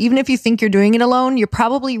ideas. So even if you think you're doing it alone, you're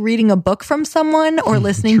probably reading a book from someone or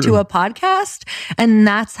listening to a podcast. And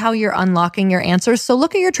that's how you're unlocking your answers. So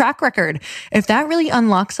look at your track record. If that really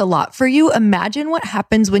unlocks a lot for you, imagine what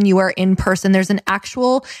happens when you are in person. There's an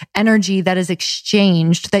actual energy that is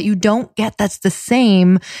exchanged that you don't get that's the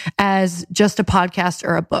same as just a podcast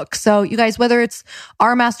or a book. So you guys, whether it's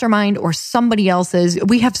our mastermind or somebody else's,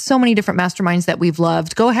 we have so many different masterminds that we've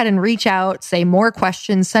loved. Go ahead and reach out, say more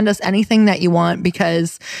questions, send us anything that you want,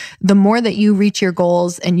 because the more that you reach your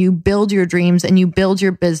goals and you build your dreams and you build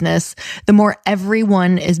your business, the more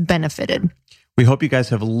everyone is benefited. We hope you guys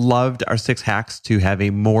have loved our 6 hacks to have a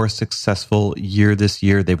more successful year this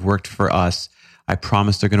year. They've worked for us. I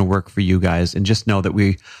promise they're going to work for you guys. And just know that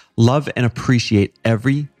we love and appreciate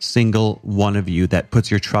every single one of you that puts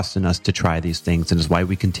your trust in us to try these things. And is why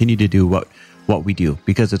we continue to do what we do,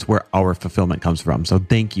 because it's where our fulfillment comes from. So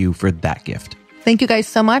thank you for that gift. Thank you guys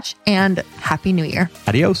so much and Happy New Year.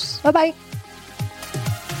 Adios. Bye-bye.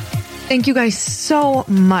 Thank you guys so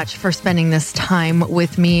much for spending this time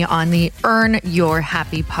with me on the Earn Your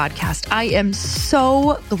Happy podcast. I am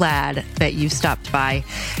so glad that you stopped by.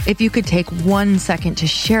 If you could take 1 second to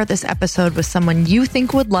share this episode with someone you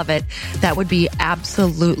think would love it, that would be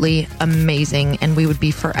absolutely amazing, and we would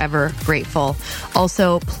be forever grateful.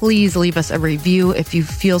 Also, please leave us a review if you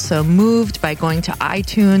feel so moved by going to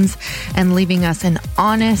iTunes and leaving us an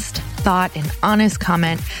honest thought, an honest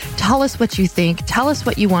comment. Tell us what you think. Tell us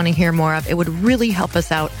what you want to hear more of. It would really help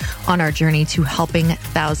us out on our journey to helping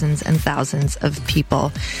thousands and thousands of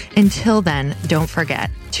people. Until then, don't forget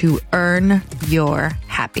to earn your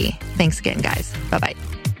happy. Thanks again, guys. Bye-bye.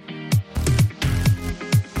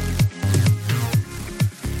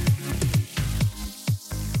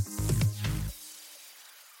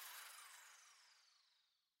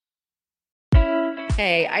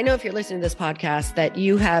 Hey, I know if you're listening to this podcast that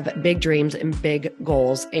you have big dreams and big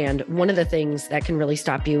goals. And one of the things that can really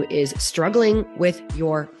stop you is struggling with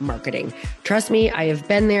your marketing. Trust me, I have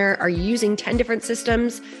been there. Are you using 10 different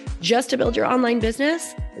systems just to build your online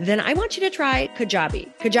business? Then I want you to try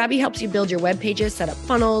Kajabi. Kajabi helps you build your web pages, set up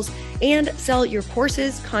funnels, and sell your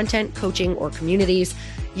courses, content, coaching, or communities.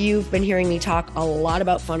 You've been hearing me talk a lot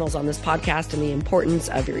about funnels on this podcast and the importance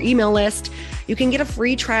of your email list. You can get a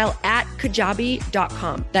free trial at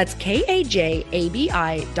kajabi.com. That's Kajabi.com.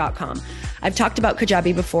 I've talked about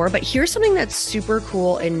Kajabi before, but here's something that's super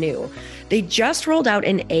cool and new. They just rolled out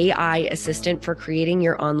an AI assistant for creating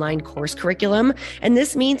your online course curriculum. And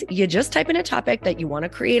this means you just type in a topic that you want to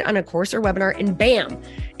create on a course or webinar, and bam,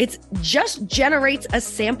 it just generates a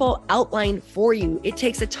sample outline for you. It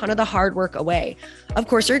takes a ton of the hard work away. Of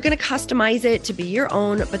course, you're going to customize it to be your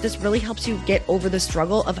own, but this really helps you get over the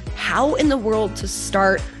struggle of how in the world to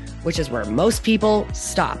start, which is where most people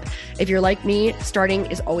stop. If you're like me, starting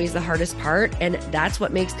is always the hardest part, and that's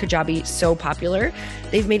what makes Kajabi so popular.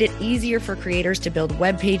 They've made it easier for creators to build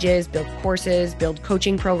web pages, build courses, build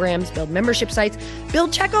coaching programs, build membership sites,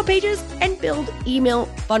 build checkout pages, and build email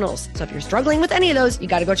funnels. So if you're struggling with any of those, you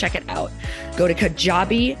got to go check it out. Go to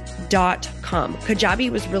Kajabi.com.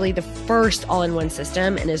 Kajabi was really the first all-in-one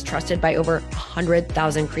system and is trusted by over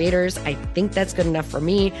 100,000 creators. I think that's good enough for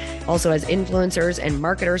me. Also has influencers and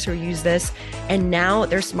marketers who use this. And now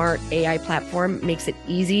their smart AI platform makes it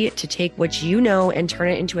easy to take what you know and turn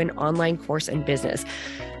it into an online course and business.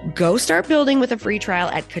 Go start building with a free trial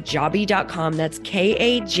at Kajabi.com. That's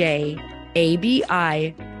Kajabi.com.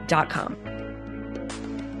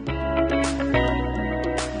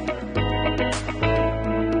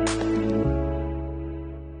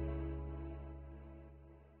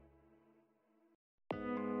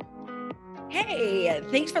 Hey,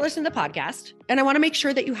 thanks for listening to the podcast. And I want to make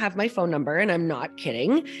sure that you have my phone number, and I'm not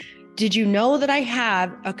kidding. Did you know that I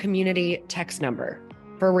have a community text number?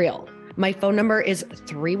 For real. My phone number is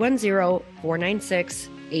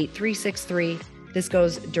 310-496-8363. This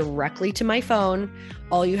goes directly to my phone.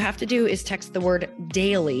 All you have to do is text the word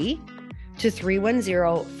daily to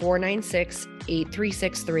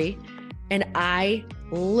 310-496-8363. And I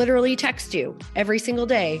literally text you every single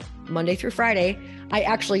day, Monday through Friday. I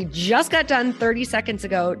actually just got done 30 seconds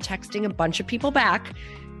ago texting a bunch of people back,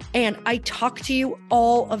 and I talk to you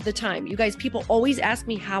all of the time. You guys, people always ask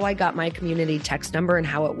me how I got my community text number and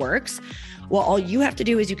how it works. Well, all you have to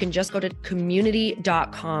do is you can just go to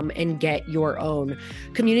community.com and get your own.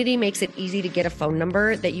 Community makes it easy to get a phone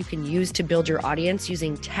number that you can use to build your audience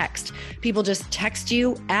using text. People just text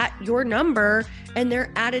you at your number and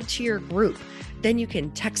they're added to your group. Then you can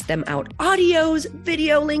text them out audios,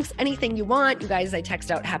 video links, anything you want. You guys, I text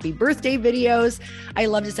out happy birthday videos. I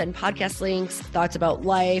love to send podcast links, thoughts about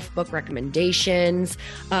life, book recommendations,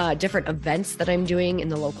 different events that I'm doing in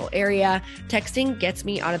the local area. Texting gets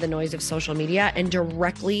me out of the noise of social media and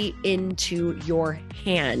directly into your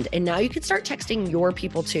hand. And now you can start texting your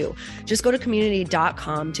people too. Just go to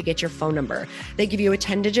community.com to get your phone number. They give you a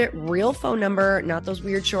 10-digit real phone number, not those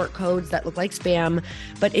weird short codes that look like spam,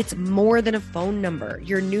 but it's more than a phone number.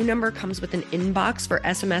 Your new number comes with an inbox for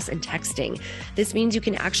SMS and texting. This means you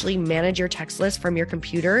can actually manage your text list from your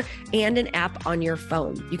computer and an app on your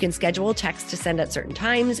phone. You can schedule text to send at certain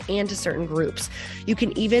times and to certain groups. You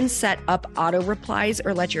can even set up auto replies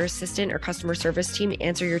or let your assistant or customer service team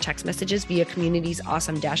answer your text messages via Community's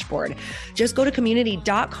awesome dashboard. Just go to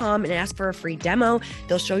community.com and ask for a free demo.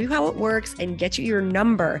 They'll show you how it works and get you your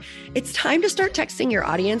number. It's time to start texting your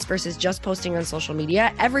audience versus just posting on social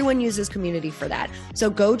media. Everyone uses Community for that.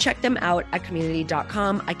 So go check them out at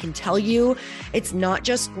community.com. I can tell you it's not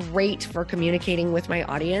just great for communicating with my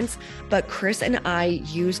audience, but Chris and I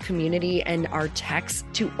use Community and our texts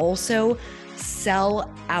to also sell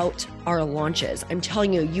out our launches. I'm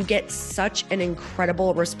telling you, you get such an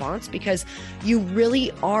incredible response because you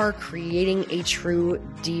really are creating a true,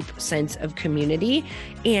 deep sense of community.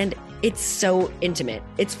 And it's so intimate.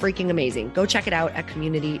 It's freaking amazing. Go check it out at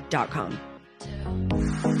community.com.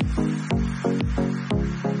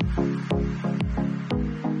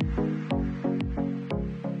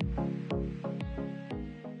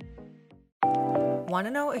 Want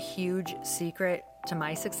to know a huge secret to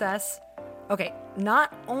my success? Okay,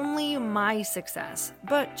 not only my success,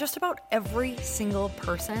 but just about every single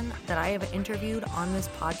person that I have interviewed on this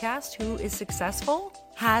podcast who is successful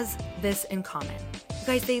has this in common. You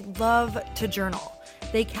guys, they love to journal.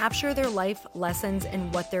 They capture their life lessons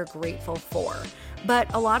and what they're grateful for.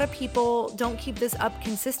 But a lot of people don't keep this up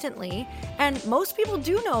consistently, and most people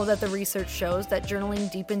do know that the research shows that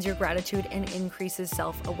journaling deepens your gratitude and increases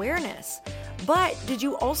self-awareness. But did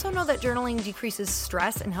you also know that journaling decreases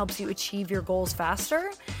stress and helps you achieve your goals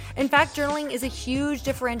faster? In fact, journaling is a huge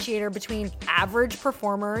differentiator between average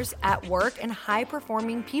performers at work and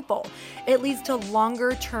high-performing people. It leads to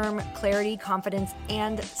longer-term clarity, confidence,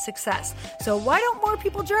 and success. So why don't more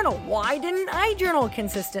people journal? Why didn't I journal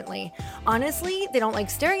consistently? Honestly, they don't like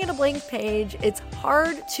staring at a blank page. It's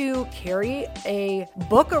hard to carry a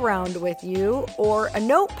book around with you or a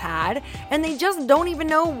notepad, and they just don't even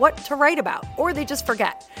know what to write about, or they just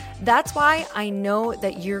forget. That's why I know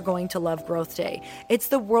that you're going to love Growth Day. It's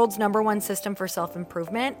the world's #1 system for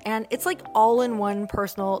self-improvement, and it's like all-in-one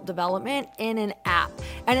personal development in an app.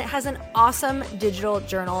 And it has an awesome digital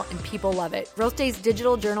journal, and people love it. Growth Day's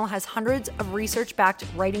digital journal has hundreds of research-backed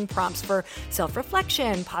writing prompts for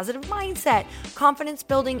self-reflection, positive mindset, confidence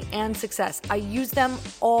building, and success. I use them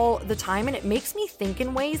all the time, and it makes me think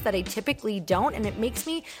in ways that I typically don't, and it makes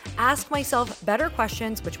me ask myself better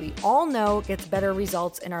questions, which we all know gets better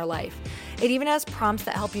results in our life. It even has prompts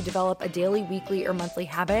that help you develop a daily, weekly, or monthly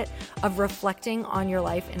habit of reflecting on your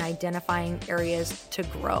life and identifying areas to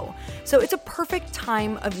grow. So it's a perfect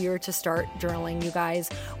time of year to start journaling, you guys.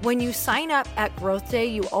 When you sign up at Growth Day,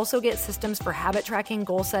 you also get systems for habit tracking,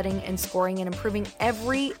 goal setting, and scoring, and improving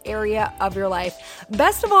every area of your life.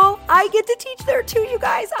 Best of all, I get to teach there too, you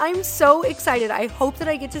guys. I'm so excited. I hope that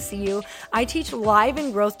I get to see you. I teach live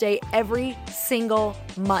in Growth Day every single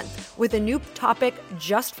month with a new topic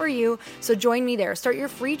just for you. So join me there. Start your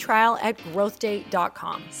free trial at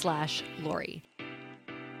growthday.com/Lori.